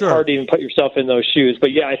 it's hard to even put yourself in those shoes.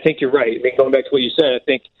 But, yeah, I think you're right. I mean, going back to what you said, I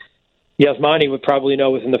think Yasmani would probably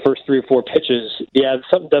know within the first 3 or 4 pitches, yeah,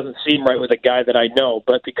 something doesn't seem right with a guy that I know.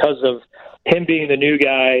 But because of him being the new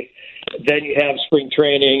guy, then you have spring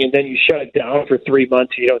training, and then you shut it down for 3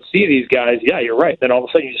 months. You don't see these guys. Yeah, you're right. Then all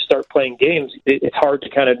of a sudden you just start playing games. It's hard to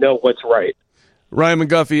kind of know what's right. Ryan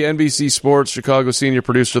McGuffy, NBC Sports Chicago senior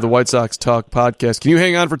producer of the White Sox Talk podcast. Can you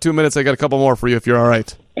hang on for 2 minutes? I got a couple more for you if you're all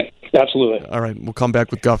right. Absolutely. All right, we'll come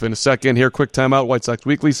back with Guff in a second. Here, quick timeout, White Sox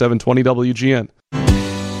Weekly, 720 WGN.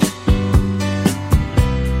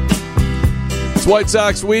 It's White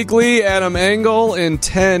Sox Weekly. Adam Engel in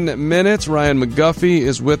 10 minutes. Ryan McGuffy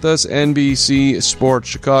is with us, NBC Sports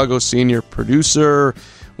Chicago senior producer,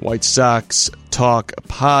 White Sox Talk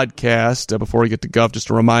podcast. Before we get to Guff, just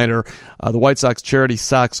a reminder, the White Sox charity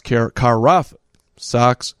Sox Car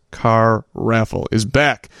Raffle is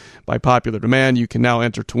back. By popular demand, you can now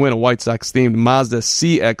enter to win a White Sox-themed Mazda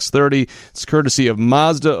CX-30. It's courtesy of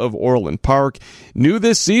Mazda of Orland Park. New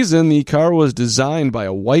this season, the car was designed by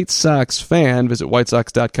a White Sox fan. Visit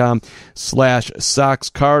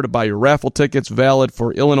whitesox.com/SoxCar to buy your raffle tickets, valid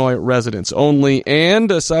for Illinois residents only.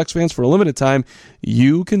 And Sox fans, for a limited time,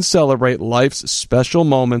 you can celebrate life's special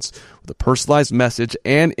moments with a personalized message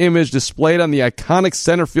and image displayed on the iconic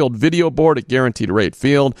center field video board at Guaranteed Rate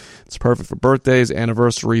Field. It's perfect for birthdays,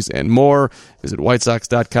 anniversaries, and more. Visit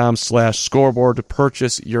whitesox.com/scoreboard to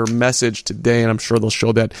purchase your message today, and I'm sure they'll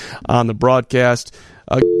show that on the broadcast.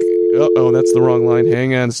 That's the wrong line.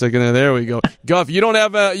 Hang on a second. There we go. Guff, you don't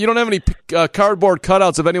have any cardboard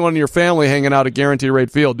cutouts of anyone in your family hanging out at Guaranteed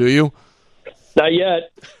Rate Field, do you? Not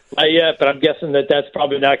yet, but I'm guessing that's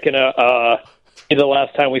probably not going to be the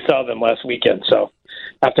last time we saw them last weekend. So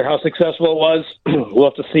after how successful it was, we'll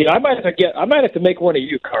have to see. I might have to make one of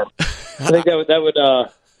you, Carm. I think that would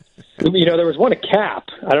there was one at Cap.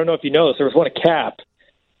 I don't know if you know this. There was one at Cap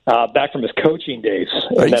back from his coaching days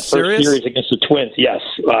in that serious? first series against the Twins. Yes,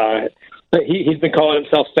 He's been calling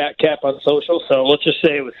himself Fat Cap on social, so let's just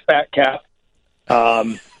say it was Fat Cap.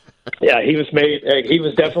 Yeah, he was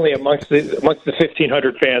definitely amongst the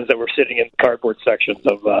 1,500 fans that were sitting in the cardboard sections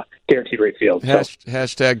of Guaranteed Rate Field. So.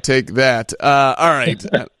 Hashtag take that. All right.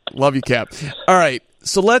 Love you, Cap. All right.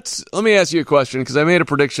 So let me ask you a question, because I made a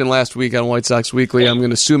prediction last week on White Sox Weekly. I'm going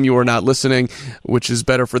to assume you were not listening, which is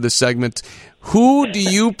better for this segment. Who do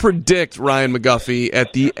you predict, Ryan McGuffy,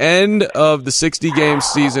 at the end of the 60-game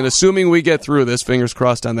season, assuming we get through this, fingers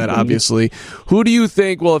crossed on that, obviously, who do you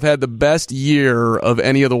think will have had the best year of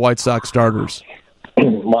any of the White Sox starters?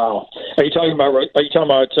 Wow. Are you talking about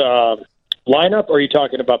lineup, or are you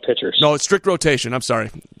talking about pitchers? No, it's strict rotation. I'm sorry.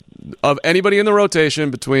 Of anybody in the rotation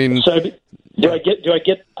between... So, do I get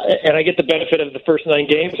the benefit of the first 9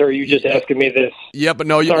 games, or are you just asking me this? Yeah, but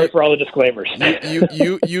no. Sorry for all the disclaimers.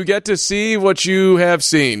 You get to see what you have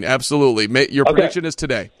seen. Absolutely. Your prediction is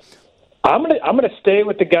today. I'm gonna stay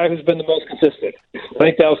with the guy who's been the most consistent. I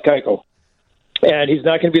think that was Keuchel, and he's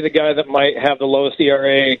not going to be the guy that might have the lowest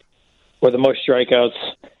ERA or the most strikeouts.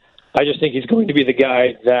 I just think he's going to be the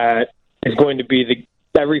guy that is going to be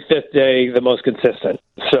every fifth day the most consistent.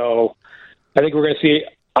 So I think we're going to see.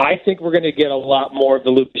 I think we're going to get a lot more of the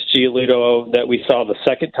Lucas Giolito that we saw the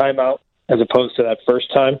second time out as opposed to that first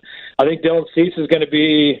time. I think Dylan Cease is going to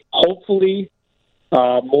be, hopefully,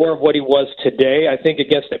 more of what he was today. I think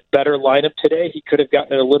against a better lineup today, he could have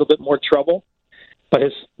gotten in a little bit more trouble. But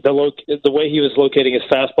the way he was locating his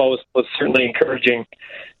fastball was certainly encouraging.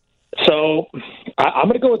 So I'm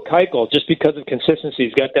going to go with Keuchel just because of consistency.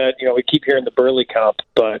 He's got that, we keep hearing the Burley comp,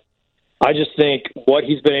 but I just think what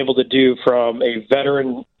he's been able to do from a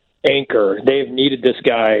veteran anchor, they've needed this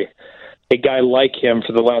guy, a guy like him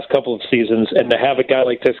for the last couple of seasons, and to have a guy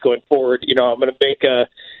like this going forward, I'm going to make a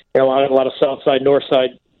lot of South Side, North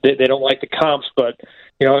Side. They don't like the comps, but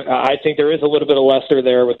I think there is a little bit of Lester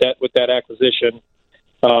there with that acquisition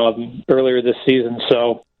earlier this season.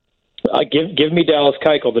 So give me Dallas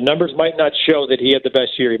Keuchel. The numbers might not show that he had the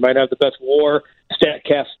best year. He might have the best WAR,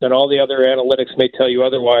 StatCast, and all the other analytics may tell you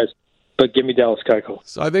otherwise. But give me Dallas Keuchel.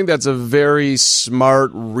 So I think that's a very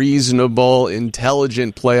smart, reasonable,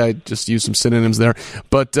 intelligent play. I just used some synonyms there.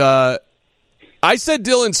 But I said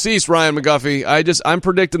Dylan Cease, Ryan McGuffy. I'm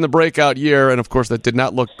predicting the breakout year, and of course that did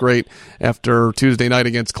not look great after Tuesday night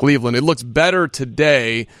against Cleveland. It looks better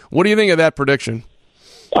today. What do you think of that prediction?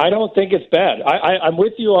 I don't think it's bad. I'm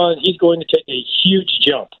with you on he's going to take a huge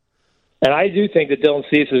jump. And I do think that Dylan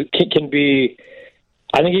Cease can be...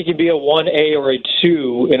 I think he can be a 1A or a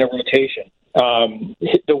 2 in a rotation.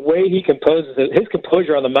 The way he composes it, his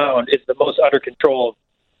composure on the mound is the most under control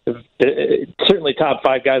of certainly top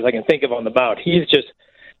 5 guys I can think of on the mound.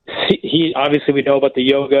 He obviously we know about the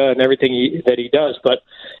yoga and everything that he does, but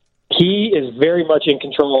he is very much in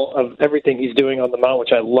control of everything he's doing on the mound,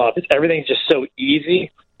 which I love. Everything's just so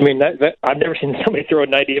easy. I mean, I've never seen somebody throw a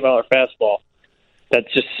 90-mile fastball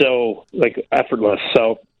that's just so effortless.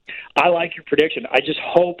 So I like your prediction. I just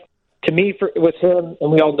hope, to me, with him,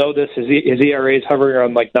 and we all know this, his ERA is hovering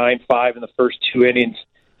around 9.5 in the first 2 innings.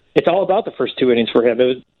 It's all about the first 2 innings for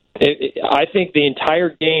him. I think the entire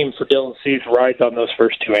game for Dylan Cease rides on those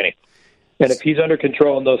first 2 innings. And if he's under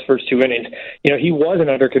control in those first 2 innings, he wasn't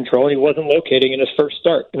under control and he wasn't locating in his first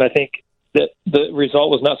start. And I think that the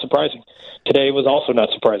result was not surprising. Today was also not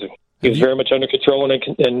surprising. He was very much under control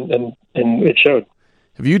and it showed.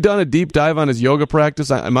 Have you done a deep dive on his yoga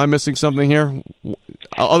practice? Am I missing something here?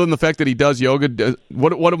 Other than the fact that he does yoga,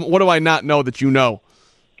 what do I not know that you know?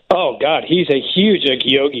 Oh God, he's a huge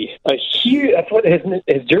yogi. That's what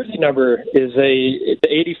his jersey number is. The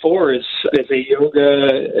 84 is a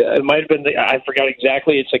yoga. It might have been I forgot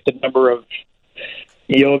exactly. It's the number of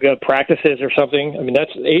yoga practices or something. I mean,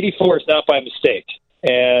 that's 84 is not by mistake.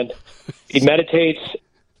 And he meditates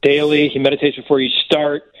daily. He meditates before you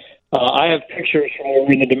start. I have pictures from when we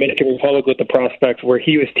were in the Dominican Republic with the prospects where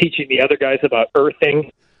he was teaching the other guys about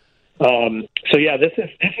earthing. So yeah, this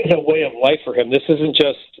is a way of life for him. This isn't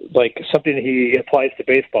just something that he applies to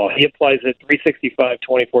baseball. He applies it 365,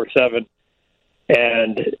 24/7,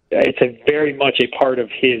 and it's very much a part of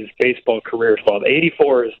his baseball career as well. The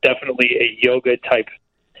 84 is definitely a yoga type.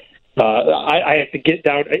 I have to get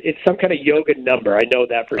down. It's some kind of yoga number. I know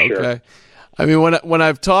that for sure. I mean, when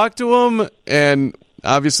I've talked to him, and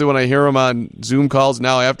obviously when I hear him on Zoom calls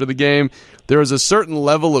now after the game, there is a certain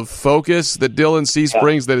level of focus that Dylan Cease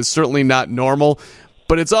brings that is certainly not normal.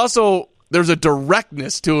 But it's also, there's a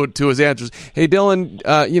directness to his answers. Hey, Dylan,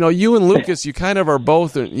 you and Lucas, you kind of are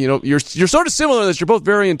both, you're sort of similar in this. You're both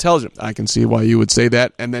very intelligent. I can see why you would say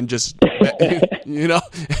that. And then just, And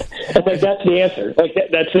that's the answer.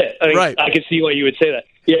 That's it. I mean, right. I can see why you would say that.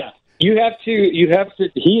 Yeah. you have to.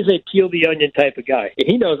 He's a peel the onion type of guy.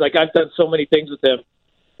 He knows. Like I've done so many things with him,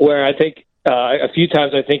 where I think a few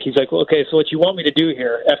times I think he's like, well, okay, so what you want me to do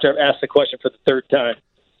here after I've asked the question for the third time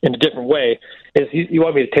in a different way is you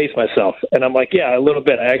want me to taste myself, and I'm like, yeah, a little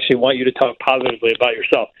bit. I actually want you to talk positively about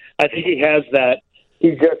yourself. I think he has that.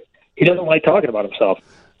 He doesn't like talking about himself.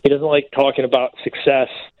 He doesn't like talking about success.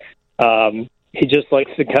 He just likes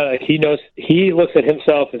to he looks at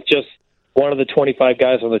himself as just one of the 25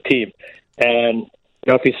 guys on the team. And,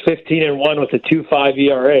 if he's 15-1 with a 2.5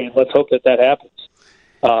 ERA, let's hope that happens.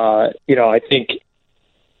 I think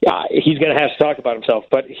he's going to have to talk about himself,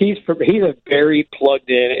 but he's a very plugged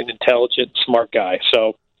in and intelligent, smart guy.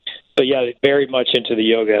 So yeah, very much into the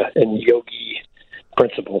yoga and yogi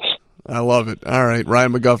principles. I love it. All right,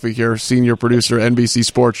 Ryan McGuffy here, senior producer, NBC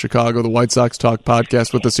Sports Chicago, the White Sox Talk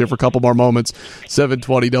podcast, with us here for a couple more moments,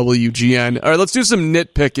 720 WGN. All right, let's do some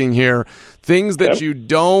nitpicking here. Things that you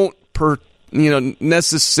don't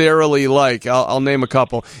necessarily like. I'll name a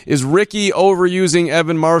couple. Is Ricky overusing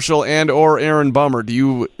Evan Marshall and or Aaron Bummer?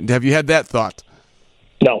 Have you had that thought?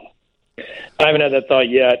 No, I haven't had that thought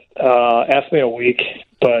yet. Ask me in a week,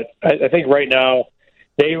 but I think right now,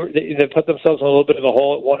 They put themselves in a little bit of a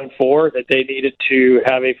hole at 1-4 that they needed to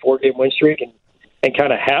have a 4-game win streak and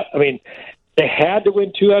kind of have. I mean, they had to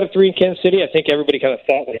win 2 out of 3 in Kansas City. I think everybody kind of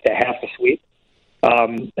thought like they have to sweep.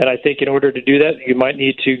 And I think in order to do that, you might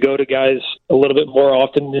need to go to guys a little bit more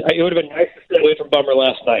often. It would have been nice to stay away from Bummer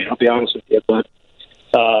last night, I'll be honest with you. But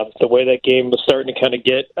the way that game was starting to kind of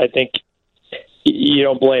get, I think you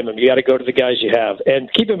don't blame them. You got to go to the guys you have.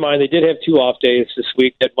 And keep in mind, they did have 2 off days this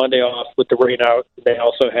week. They had Monday off with the rain out. They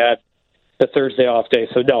also had the Thursday off day.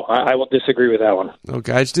 So, no, I will disagree with that one.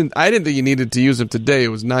 Okay. I didn't think you needed to use him today. It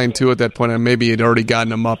was 9-2 at that point, and maybe you'd already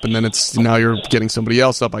gotten him up, and then now you're getting somebody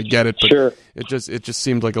else up. I get it. But sure. It just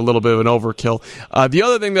seemed like a little bit of an overkill. The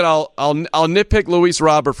other thing that I'll nitpick Luis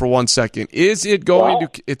Robert for 1 second. Is it going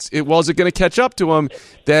was it going to catch up to him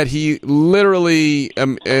that he literally,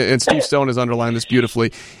 and Steve Stone has underlined this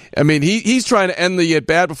beautifully, I mean, he's trying to end the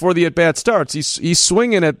at-bat before the at-bat starts. He's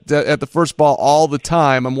swinging at the first ball all the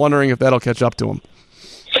time. I'm wondering if that'll catch up to him.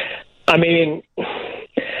 I mean,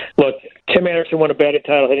 look, Tim Anderson won a batting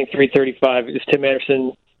title hitting .335. Is Tim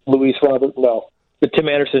Anderson Luis Robert? No. But Tim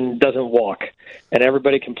Anderson doesn't walk, and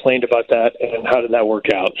everybody complained about that, and how did that work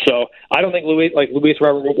out? So I don't think Luis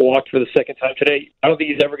Robert walked for the second time today. I don't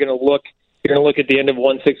think he's ever going to look. You're going to look at the end of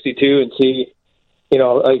 162 and see,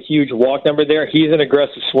 a huge walk number there. He's an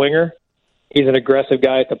aggressive swinger. He's an aggressive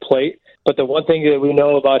guy at the plate. But the one thing that we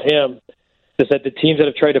know about him is that the teams that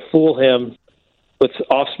have tried to fool him with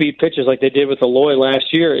off-speed pitches like they did with Eloy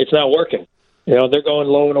last year, it's not working. They're going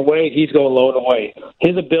low and away. He's going low and away.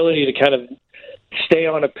 His ability to kind of stay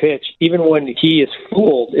on a pitch, even when he is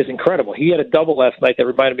fooled, is incredible. He had a double last night that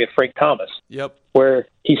reminded me of Frank Thomas. Yep. Where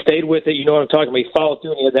he stayed with it. You know what I'm talking about. He followed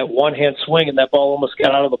through and he had that one-hand swing, and that ball almost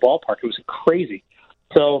got out of the ballpark. It was crazy.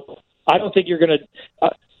 So I don't think you're going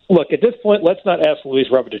to look, at this point, let's not ask Luis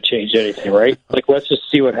Robert to change anything, right? Like, let's just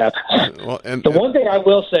see what happens. Well, the one thing I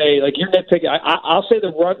will say, like, you're nitpicking, I'll say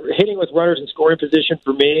the hitting with runners in scoring position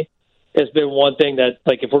for me has been one thing that,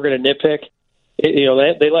 like, if we're going to nitpick,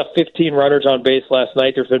 they left 15 runners on base last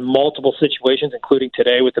night. There's been multiple situations, including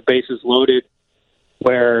today with the bases loaded,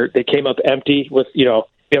 where they came up empty with,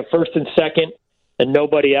 first and second and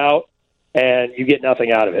nobody out, and you get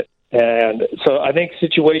nothing out of it. And so I think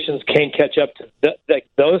situations can catch up to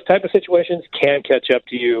those type of situations can catch up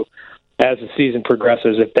to you as the season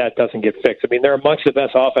progresses if that doesn't get fixed. I mean, they're amongst the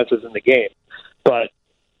best offenses in the game, but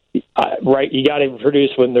right, you got to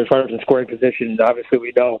produce when there's runners in scoring position. Obviously,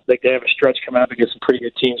 we know they have a stretch coming up against some pretty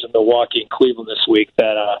good teams in Milwaukee and Cleveland this week.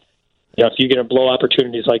 That if you get to blow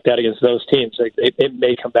opportunities like that against those teams, it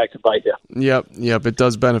may come back to bite you. Yep. It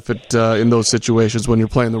does benefit in those situations when you're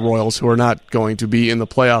playing the Royals, who are not going to be in the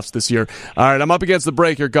playoffs this year. All right, I'm up against the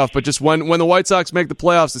break here, Guff, but just when the White Sox make the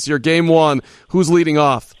playoffs this year, Game 1, who's leading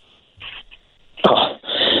off?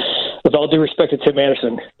 With all due respect to Tim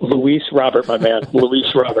Anderson, Luis Robert, my man,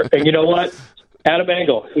 Luis Robert. And you know what? Adam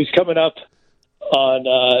Engel, who's coming up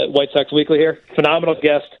on White Sox Weekly here, phenomenal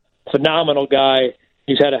guest, phenomenal guy.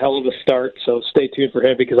 He's had a hell of a start, so stay tuned for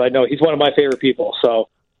him because I know he's one of my favorite people. So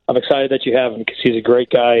I'm excited that you have him because he's a great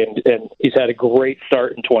guy and he's had a great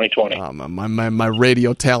start in 2020. My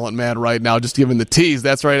radio talent man right now, just giving the tease.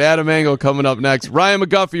 That's right, Adam Engel coming up next. Ryan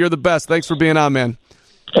McGuffy, you're the best. Thanks for being on, man.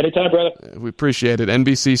 Anytime, brother. We appreciate it.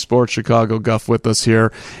 NBC Sports Chicago, Guff with us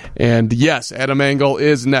here. And yes, Adam Engel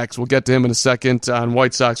is next. We'll get to him in a second on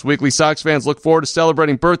White Sox Weekly. Sox fans look forward to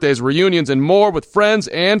celebrating birthdays, reunions, and more with friends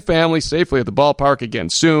and family safely at the ballpark again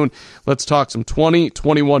soon. Let's talk some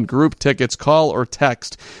 2021 group tickets. Call or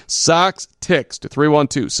text Sox Tix to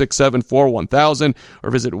 312-674-1000 or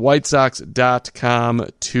visit whitesox.com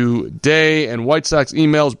today. And White Sox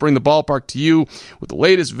emails bring the ballpark to you with the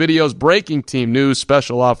latest videos, breaking team news,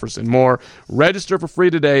 special offers, and more. Register for free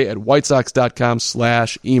today at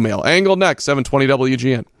whitesox.com/email. Engel next, 720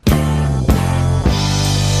 WGN.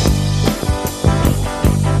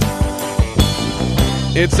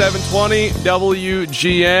 It's 720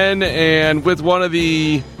 WGN, and with one of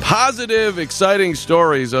the positive, exciting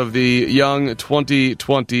stories of the young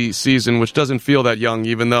 2020 season, which doesn't feel that young,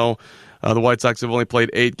 even though the White Sox have only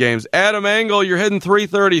played 8 games. Adam Engel, you're hitting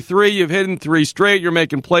 .333. You've hit 3 straight. You're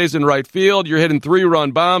making plays in right field. You're hitting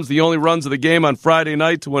 3-run bombs, the only runs of the game on Friday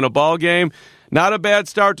night to win a ball game. Not a bad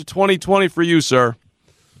start to 2020 for you, sir.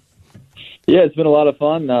 Yeah, it's been a lot of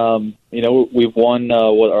fun. We've won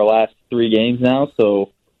our last 3 games now,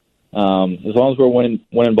 so as long as we're winning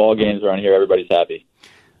ball games around here, everybody's happy.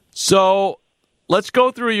 So let's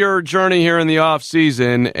go through your journey here in the off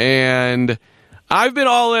season, and I've been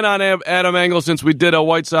all in on Adam Engel since we did a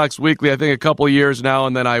White Sox Weekly, I think a couple of years now,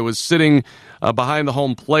 and then I was sitting behind the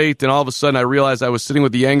home plate, and all of a sudden I realized I was sitting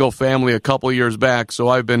with the Engel family a couple of years back. So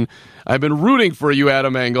I've been rooting for you,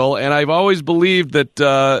 Adam Engel, and I've always believed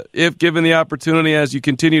that if given the opportunity as you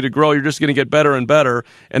continue to grow, you're just going to get better and better,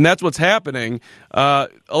 and that's what's happening. A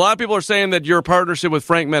lot of people are saying that your partnership with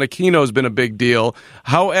Frank Menachino has been a big deal.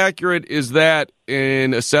 How accurate is that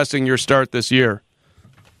in assessing your start this year?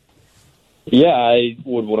 Yeah, I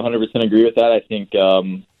would 100% agree with that. I think,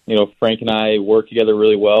 Frank and I work together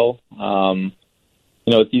really well.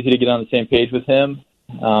 It's easy to get on the same page with him.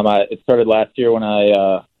 It started last year when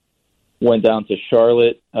I went down to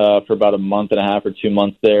Charlotte for about a month and a half or 2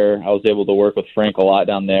 months there. I was able to work with Frank a lot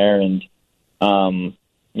down there, and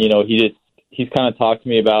he's kind of talked to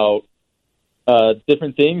me about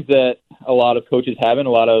different things that a lot of coaches haven't. A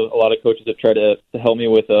lot of coaches have tried to help me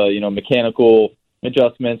with mechanical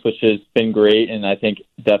adjustments, which has been great, and I think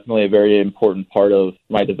definitely a very important part of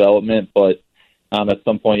my development. But at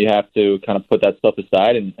some point, you have to kind of put that stuff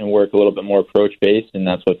aside and work a little bit more approach-based, and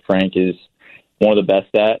that's what Frank is one of the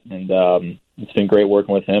best at. And it's been great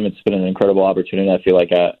working with him. It's been an incredible opportunity. I feel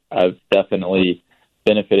like I've definitely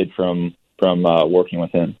benefited from working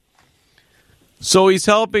with him. So he's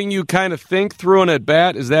helping you kind of think through an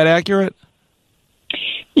at-bat. Is that accurate?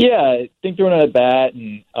 Yeah, think through an at-bat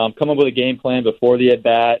and come up with a game plan before the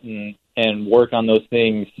at-bat and work on those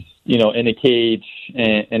things, in the cage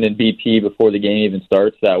and in BP before the game even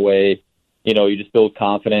starts. That way, you just build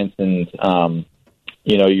confidence and,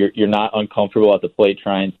 you're not uncomfortable at the plate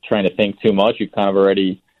trying to think too much. You've kind of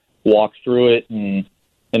already walked through it and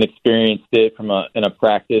experienced it in a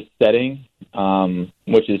practice setting,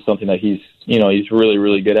 which is something that he's really,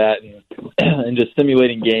 really good at, and just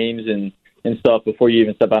simulating games and stuff before you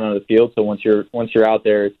even step out onto the field. So once you're out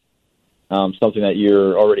there, it's something that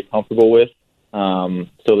you're already comfortable with. So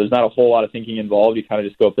there's not a whole lot of thinking involved. You kind of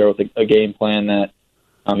just go up there with a game plan that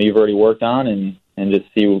you've already worked on and just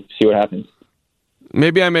see what happens.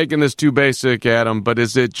 Maybe I'm making this too basic, Adam, but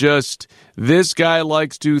is it just this guy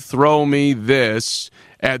likes to throw me this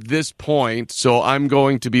at this point, so I'm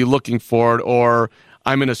going to be looking for it, or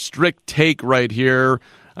I'm in a strict take right here?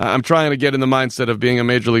 I'm trying to get in the mindset of being a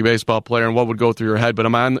Major League Baseball player and what would go through your head, but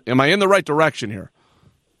am I in the right direction here?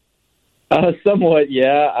 Somewhat,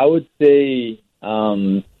 yeah. I would say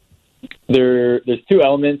there's 2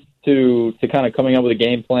 elements to kind of coming up with a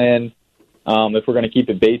game plan. If we're going to keep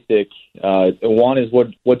it basic, one is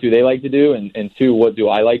what do they like to do, and 2, what do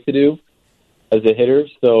I like to do as a hitter?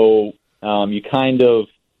 So you kind of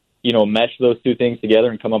mesh those 2 things together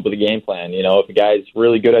and come up with a game plan. If a guy's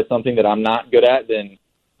really good at something that I'm not good at, then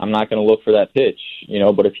I'm not going to look for that pitch,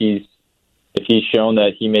 but if he's shown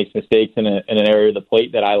that he makes mistakes in an area of the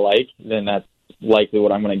plate that I like, then that's likely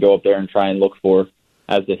what I'm going to go up there and try and look for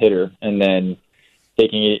as a hitter. And then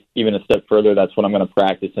taking it even a step further, that's what I'm going to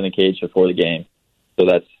practice in the cage before the game. So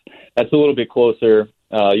that's a little bit closer.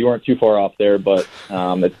 You weren't too far off there, but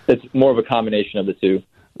it's more of a combination of the 2.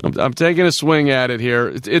 I'm taking a swing at it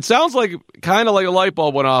here. It sounds like kind of like a light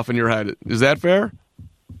bulb went off in your head. Is that fair?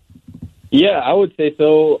 Yeah, I would say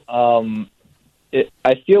so.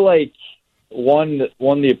 I feel like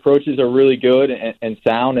the approaches are really good and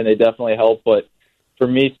sound, and they definitely help. But for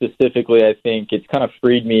me specifically, I think it's kind of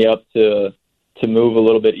freed me up to move a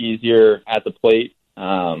little bit easier at the plate.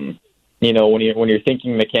 When you're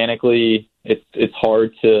thinking mechanically, it's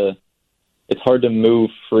hard to move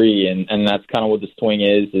free, and that's kind of what the swing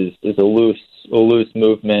is a loose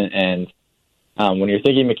movement. And when you're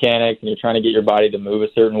thinking mechanics and you're trying to get your body to move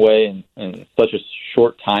a certain way in such a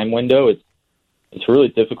short time window, it's really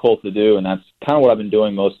difficult to do. And that's kind of what I've been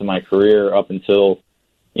doing most of my career up until,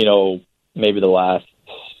 maybe the last,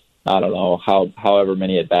 I don't know, however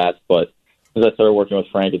many at bats. But as I started working with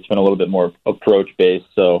Frank, it's been a little bit more approach based.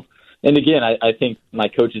 So, and again, I think my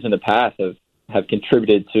coaches in the past have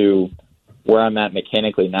contributed to where I'm at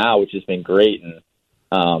mechanically now, which has been great. And,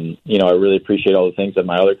 I really appreciate all the things that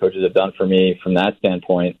my other coaches have done for me from that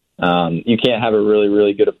standpoint. You can't have a really,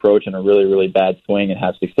 really good approach and a really, really bad swing and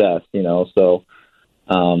have success, So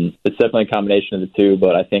it's definitely a combination of the two,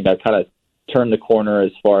 but I think I've kind of turned the corner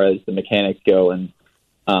as far as the mechanics go. And,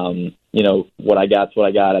 what I got's what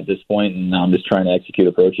I got at this point, and now I'm just trying to execute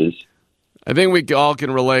approaches. I think we all can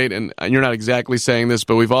relate, and you're not exactly saying this,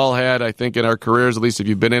 but we've all had, I think, in our careers, at least if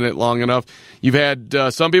you've been in it long enough, you've had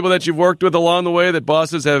some people that you've worked with along the way that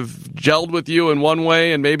bosses have gelled with you in one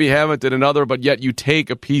way and maybe haven't in another, but yet you take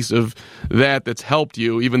a piece of that's helped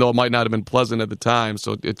you, even though it might not have been pleasant at the time.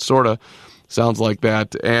 So it sort of sounds like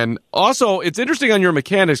that. And also, it's interesting on your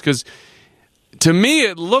mechanics because to me,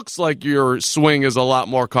 it looks like your swing is a lot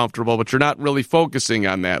more comfortable, but you're not really focusing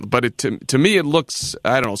on that. But to me, it looks,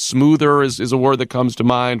 I don't know, smoother is a word that comes to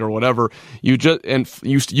mind or whatever. You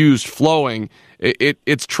used flowing.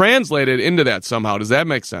 It's translated into that somehow. Does that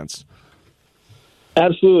make sense?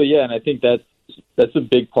 Absolutely, yeah. And I think that's a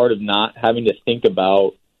big part of not having to think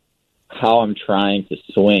about how I'm trying to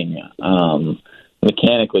swing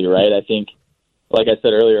mechanically, right? I think, like I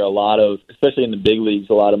said earlier, especially in the big leagues,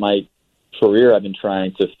 a lot of my career I've been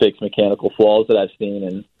trying to fix mechanical flaws that I've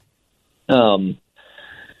seen and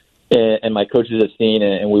my coaches have seen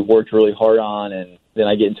and we've worked really hard on, and then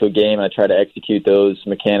I get into a game and I try to execute those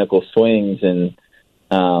mechanical swings, and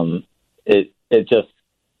it just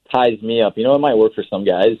ties me up. It might work for some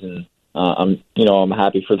guys, and I'm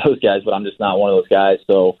happy for those guys, but I'm just not one of those guys.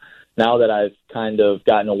 So now that I've kind of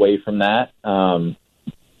gotten away from that,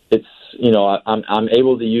 it's I'm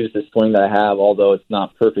able to use the swing that I have, although it's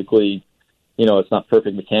not perfectly it's not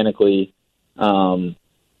perfect mechanically.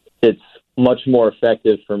 It's much more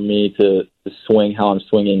effective for me to swing how I'm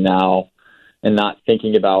swinging now and not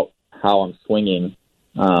thinking about how I'm swinging.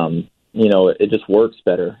 It just works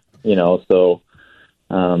better, so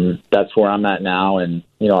that's where I'm at now. And,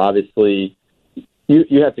 obviously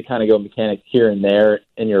you have to kind of go mechanics here and there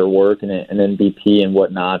in your work and then BP and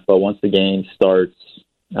whatnot. But once the game starts,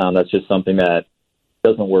 that's just something that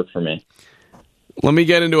doesn't work for me. Let me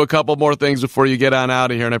get into a couple more things before you get on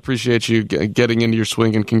out of here, and I appreciate you getting into your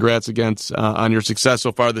swing, and congrats again on your success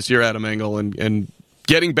so far this year, Adam Engel, and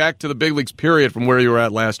getting back to the big leagues, period, from where you were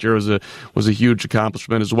at last year was a huge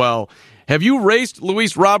accomplishment as well. Have you raced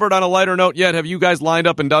Luis Robert on a lighter note yet? Have you guys lined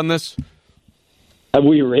up and done this? Have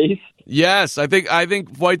we raced? Yes, I think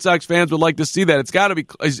White Sox fans would like to see that. It's got to be.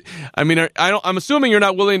 I mean, I'm assuming you're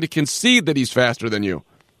not willing to concede that he's faster than you.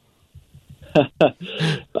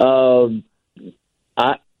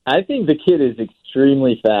 I think the kid is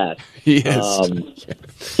extremely fast. He is.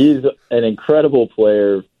 He's an incredible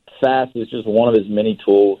player. Fast is just one of his many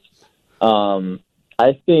tools.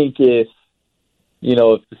 I think if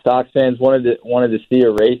the Sox fans wanted to see a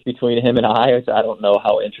race between him and I, which I don't know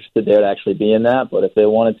how interested they would actually be in that, but if they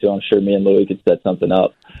wanted to, I'm sure me and Louis could set something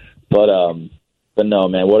up. But no,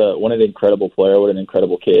 man, what an incredible player, what an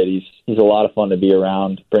incredible kid. He's a lot of fun to be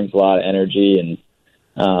around, brings a lot of energy,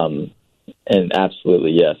 and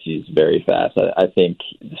absolutely, yes, he's very fast. I think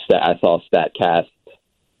I saw a StatCast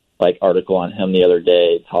article on him the other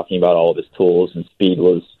day talking about all of his tools, and speed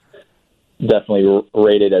was definitely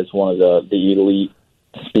rated as one of the elite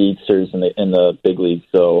speedsters in the big league.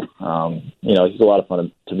 So, he's a lot of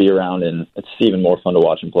fun to be around, and it's even more fun to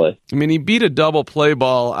watch him play. I mean, he beat a double play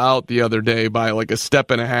ball out the other day by a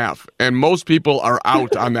step and a half, and most people are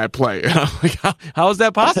out on that play. How is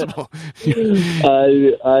that possible?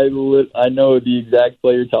 I know the exact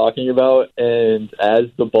play you're talking about, and as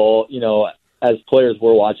the ball, as players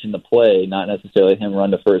we're watching the play, not necessarily him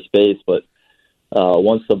run to first base, but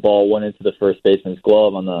once the ball went into the first baseman's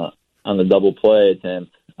glove on the double play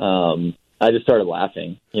attempt, I just started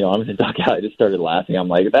laughing. I'm in the dugout. I just started laughing. I'm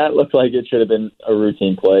like, that looked like it should have been a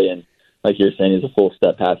routine play, and like you're saying, he's a full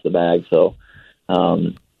step past the bag. So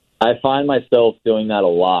I find myself doing that a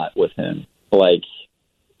lot with him, like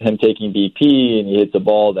him taking BP and he hits a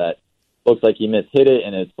ball that looks like he mishit it,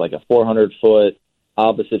 and it's like a 400-foot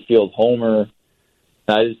opposite field homer.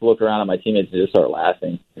 And I just look around at my teammates and just start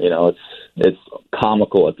laughing. It's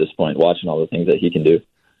comical at this point, watching all the things that he can do.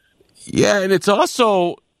 Yeah, and it's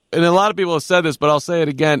also and a lot of people have said this, but I'll say it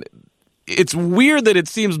again. It's weird that it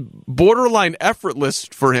seems borderline effortless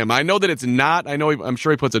for him. I know that it's not. I'm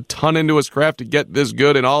sure he puts a ton into his craft to get this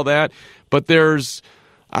good and all that, but there's,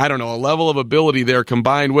 I don't know, a level of ability there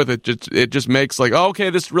combined with it. It just makes like, oh, okay,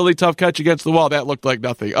 this really tough catch against the wall, that looked like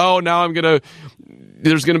nothing. Oh, now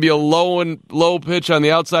there's going to be a low pitch on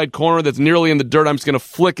the outside corner that's nearly in the dirt. I'm just going to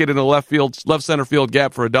flick it in the left center field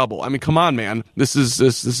gap for a double. I mean, come on, man. This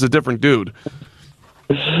is a different dude.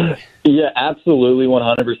 Yeah, absolutely,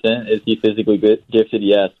 100%. Is he physically gifted?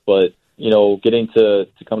 Yes, but getting to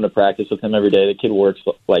come to practice with him every day, the kid works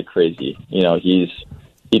like crazy.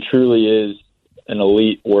 He truly is an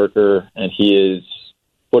elite worker, and he is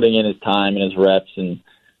putting in his time and his reps and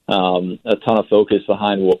a ton of focus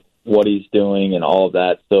behind what he's doing and all of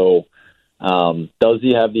that. So, does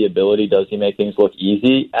he have the ability? Does he make things look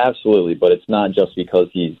easy? Absolutely, but it's not just because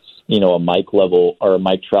he's a Mike level or a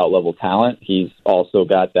Mike Trout level talent. He's also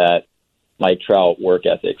got that Mike Trout work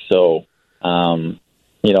ethic. So, I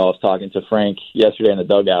was talking to Frank yesterday in the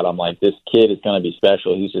dugout. I'm like, this kid is going to be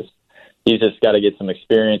special. He's just got to get some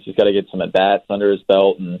experience. He's got to get some at bats under his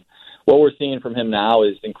belt. And what we're seeing from him now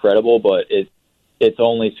is incredible, but it's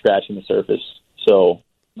only scratching the surface. So,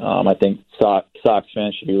 I think Sox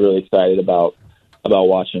fans should be really excited about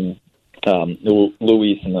watching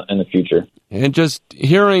Luis in the future. And just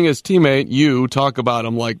hearing his teammate, you, talk about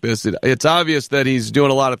him like this, it's obvious that he's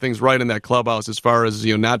doing a lot of things right in that clubhouse as far as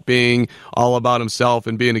not being all about himself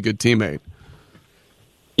and being a good teammate.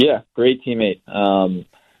 Yeah, great teammate.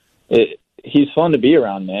 He's fun to be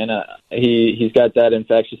around, man. He's got that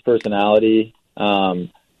infectious personality.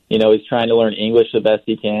 He's trying to learn English the best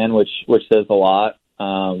he can, which says a lot.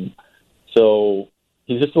 So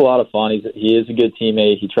he's just a lot of fun. He is a good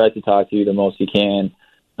teammate. He tries to talk to you the most he can.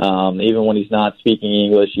 Even when he's not speaking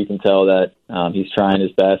English, you can tell that he's trying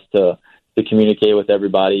his best to communicate with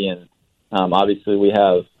everybody. And obviously we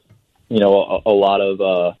have, a lot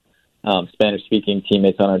of Spanish-speaking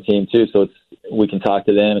teammates on our team too. So we can talk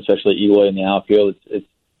to them, especially Eloy in the outfield. It's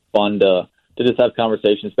fun to just have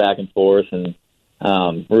conversations back and forth. And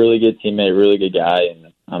really good teammate, really good guy.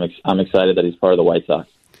 And I'm excited that he's part of the White Sox.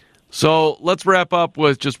 So let's wrap up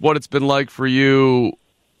with just what it's been like for you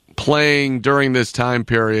playing during this time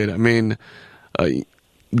period. I mean,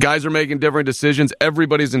 guys are making different decisions.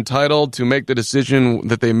 Everybody's entitled to make the decision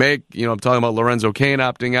that they make. I'm talking about Lorenzo Cain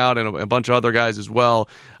opting out and a bunch of other guys as well.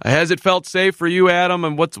 Has it felt safe for you, Adam?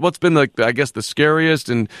 And what's been the scariest,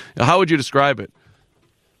 and how would you describe it?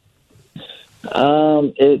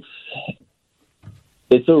 It's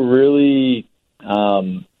a really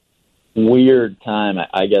weird time,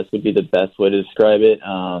 I guess would be the best way to describe it.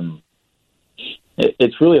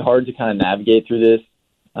 It's really hard to kind of navigate through this.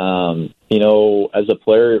 As a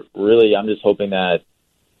player, really, I'm just hoping that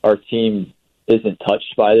our team isn't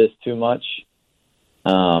touched by this too much.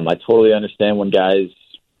 I totally understand when guys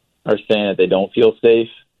are saying that they don't feel safe.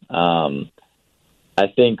 I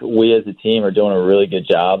think we as a team are doing a really good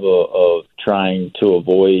job of trying to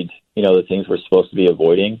avoid, the things we're supposed to be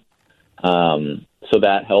avoiding. So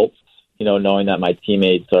that helps, knowing that my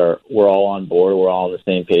teammates we're all on board. We're all on the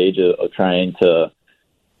same page of trying to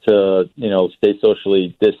stay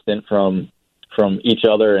socially distant from each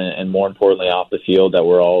other and more importantly off the field, that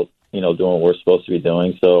we're all, doing what we're supposed to be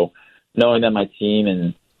doing. So knowing that my team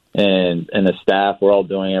and the staff, we're all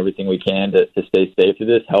doing everything we can to stay safe through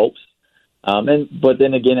this helps. But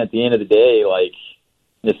then again, at the end of the day, like,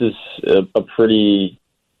 this is a pretty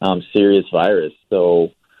serious virus.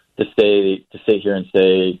 So to sit here and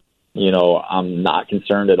say, I'm not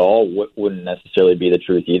concerned at all wouldn't necessarily be the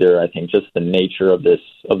truth either. I think just the nature of this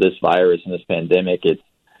virus and this pandemic, it's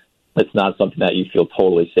not something that you feel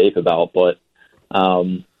totally safe about. But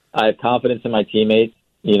I have confidence in my teammates,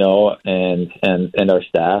 and our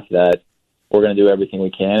staff that we're going to do everything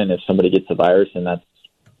we can. And if somebody gets the virus, and that's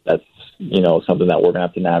something that we're going to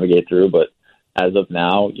have to navigate through. But as of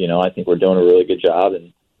now, I think we're doing a really good job,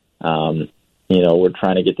 and we're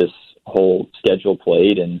trying to get this whole schedule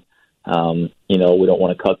played, and we don't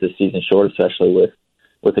want to cut this season short, especially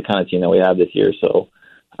with the kind of team that we have this year. So,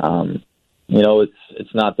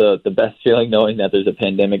 it's not the best feeling knowing that there's a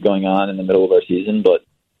pandemic going on in the middle of our season, but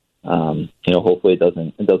hopefully it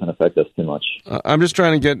doesn't affect us too much. I'm just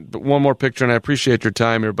trying to get one more picture, and I appreciate your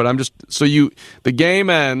time here, but the game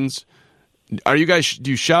ends.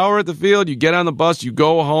 Do you shower at the field? You get on the bus, you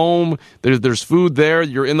go home, there's food there,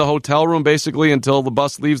 you're in the hotel room basically until the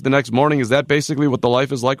bus leaves the next morning. Is that basically what the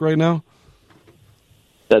life is like right now?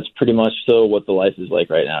 That's pretty much so what the life is like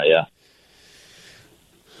right now, yeah.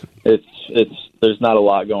 There's not a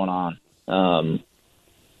lot going on.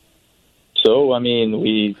 So, I mean,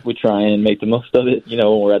 we try and make the most of it, when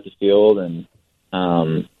we're at the field. And,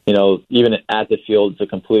 even at the field, it's a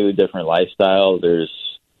completely different lifestyle. There's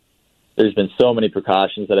been so many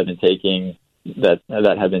precautions that have been taken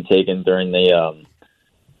during the,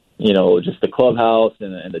 just the clubhouse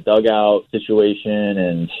and the dugout situation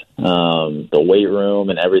and the weight room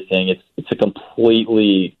and everything. It's a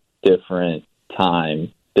completely different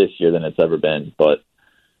time this year than it's ever been. But,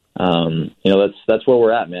 that's where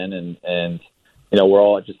we're at, man. And we're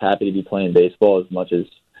all just happy to be playing baseball as much as,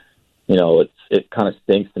 it kind of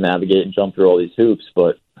stinks to navigate and jump through all these hoops,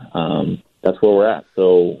 but that's where we're at.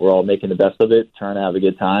 So we're all making the best of it, trying to have a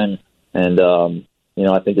good time. And,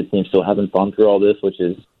 I think the team's still having fun through all this, which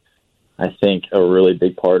is, I think, a really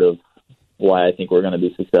big part of why I think we're going to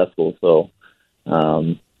be successful. So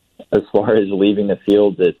as far as leaving the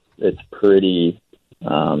field, it's pretty,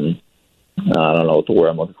 I don't know what the word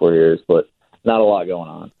I'm looking for here is, but not a lot going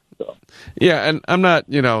on. So. Yeah, and I'm not,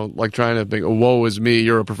 trying to think, woe is me,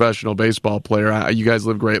 you're a professional baseball player. You guys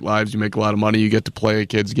live great lives. You make a lot of money. You get to play a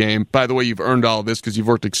kid's game. By the way, you've earned all of this because you've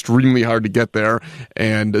worked extremely hard to get there,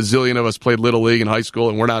 and a zillion of us played Little League in high school,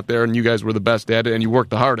 and we're not there, and you guys were the best at it, and you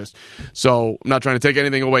worked the hardest. So I'm not trying to take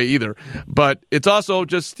anything away either. But it's also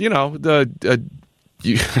just, you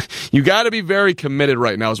got to be very committed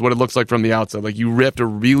right now is what it looks like from the outside. Like, you have to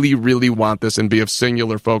really, really want this and be of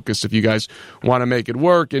singular focus if you guys want to make it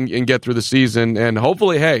work and get through the season and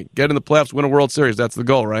hopefully, hey, get in the playoffs, win a World Series. That's the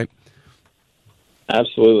goal, right?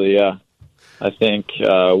 Absolutely, yeah. I think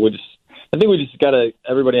we just got to,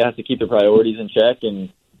 everybody has to keep their priorities in check.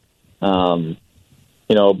 And,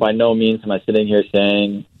 by no means am I sitting here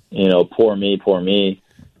saying, poor me.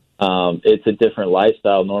 It's a different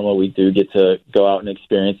lifestyle. Normally we do get to go out and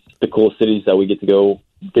experience the cool cities that we get to go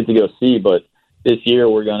see. But this year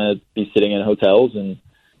we're going to be sitting in hotels and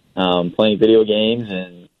playing video games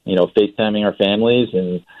and, FaceTiming our families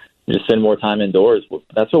and just spend more time indoors.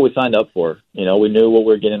 That's what we signed up for. We knew what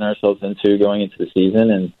we were getting ourselves into going into the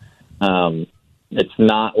season. And it's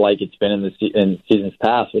not like it's been in seasons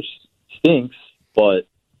past, which stinks. But,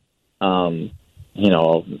 I'm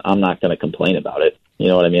not going to complain about it. You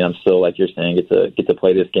know what I mean? I'm still, like you're saying, get to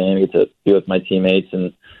play this game, get to be with my teammates,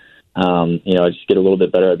 and just get a little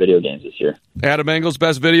bit better at video games this year. Adam Engel's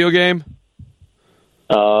best video game?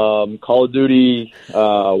 Call of Duty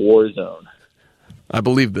Warzone. I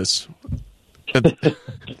believe this.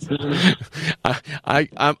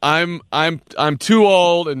 I'm too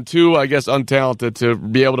old and too, I guess, untalented to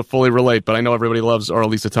be able to fully relate, but I know everybody loves, or at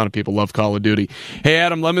least a ton of people love, Call of Duty. Hey,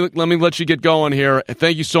 Adam, let me let you get going here.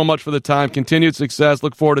 Thank you so much for the time. Continued success.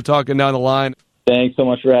 Look forward to talking down the line. Thanks so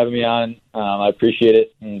much for having me on. I appreciate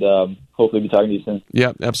it, and hopefully be talking to you soon.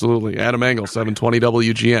 Yeah, absolutely. Adam Engel, 720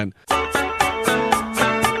 WGN.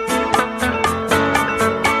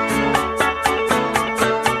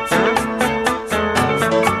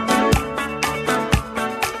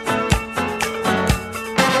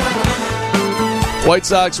 White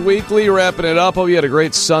Sox Weekly, wrapping it up. Hope you had a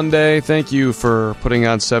great Sunday. Thank you for putting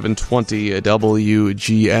on 720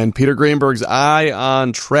 WGN. Peter Greenberg's Eye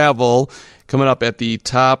on Travel coming up at the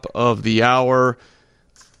top of the hour.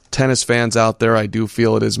 Tennis fans out there, I do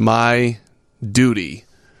feel it is my duty.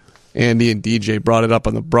 Andy and DJ brought it up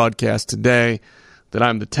on the broadcast today that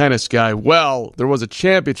I'm the tennis guy. Well, there was a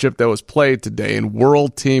championship that was played today in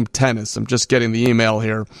World Team Tennis. I'm just getting the email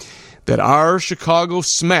here that our Chicago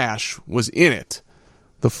Smash was in it.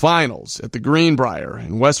 The finals at the Greenbrier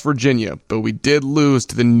in West Virginia, but we did lose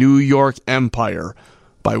to the New York Empire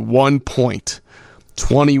by 1 point,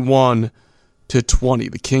 21-20.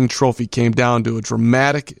 The King Trophy came down to a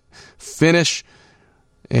dramatic finish,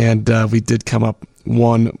 and we did come up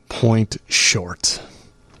 1 point short.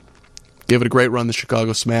 Give it a great run, the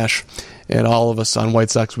Chicago Smash, and all of us on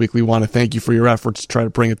White Sox Weekly want to thank you for your efforts to try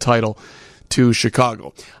to bring a title to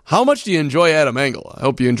Chicago. How much do you enjoy Adam Engel? I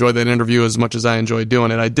hope you enjoyed that interview as much as I enjoyed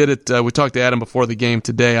doing it. I did it. We talked to Adam before the game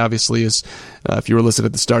today. Obviously, if you were listening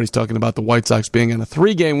at the start, he's talking about the White Sox being on a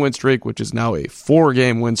 3-game win streak, which is now a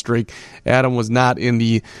 4-game win streak. Adam was not in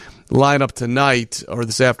the lineup tonight or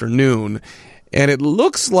this afternoon, and it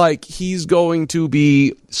looks like he's going to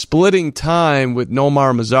be splitting time with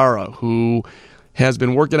Nomar Mazara, who has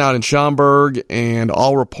been working out in Schaumburg, and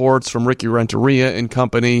all reports from Ricky Renteria and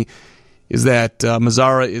company is that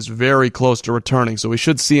Mazara is very close to returning. So we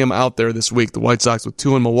should see him out there this week. The White Sox with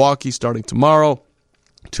 2 in Milwaukee starting tomorrow,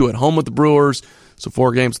 2 at home with the Brewers, so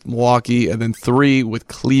 4 games with Milwaukee, and then 3 with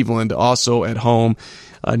Cleveland also at home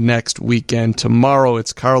next weekend. Tomorrow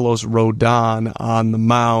it's Carlos Rodon on the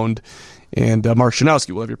mound, and Mark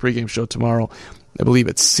Shanowski will have your pregame show tomorrow, I believe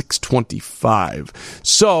at 6:25.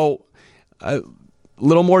 So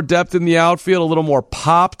little more depth in the outfield, a little more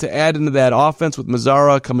pop to add into that offense with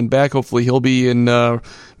Mazzara coming back. Hopefully he'll be in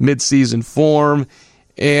midseason form.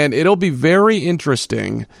 And it'll be very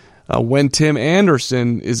interesting when Tim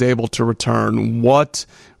Anderson is able to return, what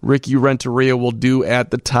Ricky Renteria will do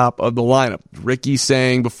at the top of the lineup. Ricky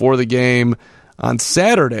saying before the game on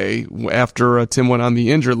Saturday, after Tim went on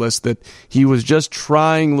the injured list, that he was just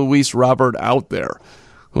trying Luis Robert out there.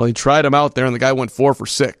 Well, he tried him out there, and the guy went 4 for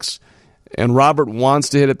 6. And Robert wants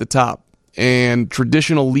to hit at the top. And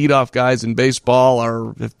traditional leadoff guys in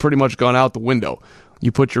baseball have pretty much gone out the window.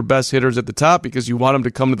 You put your best hitters at the top because you want them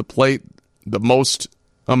to come to the plate the most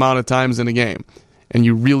amount of times in a game. And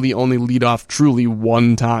you really only lead off truly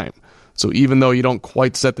one time. So even though you don't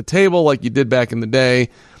quite set the table like you did back in the day,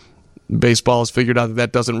 baseball has figured out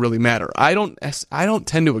that doesn't really matter. I don't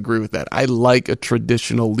tend to agree with that. I like a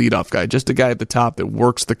traditional leadoff guy, just a guy at the top that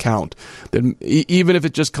works the count. That even if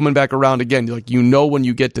it's just coming back around again, when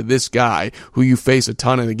you get to this guy who you face a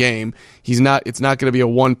ton in the game, it's not going to be a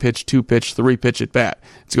 1-pitch, 2-pitch, 3-pitch at bat.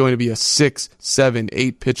 It's going to be a 6, 7,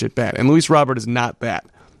 8-pitch at bat. And Luis Robert is not that.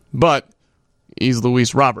 But he's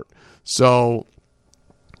Luis Robert. So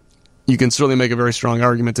you can certainly make a very strong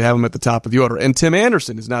argument to have him at the top of the order. And Tim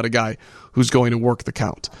Anderson is not a guy who's going to work the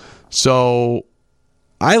count. So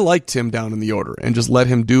I like Tim down in the order and just let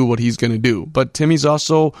him do what he's going to do. But Timmy's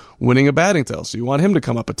also winning a batting title, so you want him to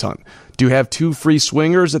come up a ton. Do you have 2 free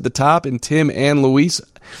swingers at the top in Tim and Luis?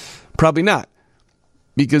 Probably not.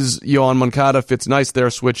 Because Yohan Moncada fits nice there,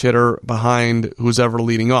 switch hitter behind who's ever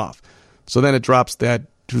leading off. So then it drops that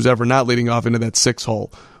who's ever not leading off into that 6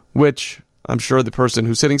 hole, which I'm sure the person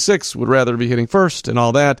who's hitting 6 would rather be hitting first and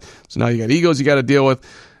all that. So now you got egos you got to deal with.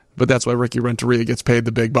 But that's why Ricky Renteria gets paid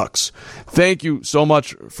the big bucks. Thank you so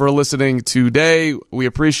much for listening today. We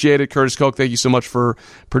appreciate it. Curtis Koch, thank you so much for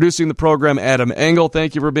producing the program. Adam Engel,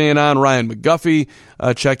 thank you for being on. Ryan McGuffy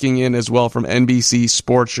checking in as well from NBC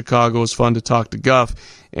Sports Chicago. It was fun to talk to Guff.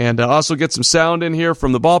 And also get some sound in here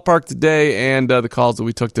from the ballpark today, and the calls that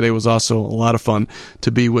we took today was also a lot of fun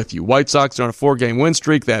to be with you. White Sox are on a 4-game win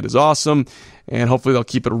streak. That is awesome, and hopefully they'll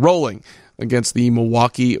keep it rolling against the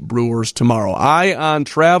Milwaukee Brewers tomorrow. Eye on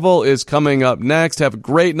Travel is coming up next. Have a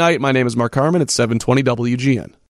great night. My name is Mark Carman. It's 720 WGN.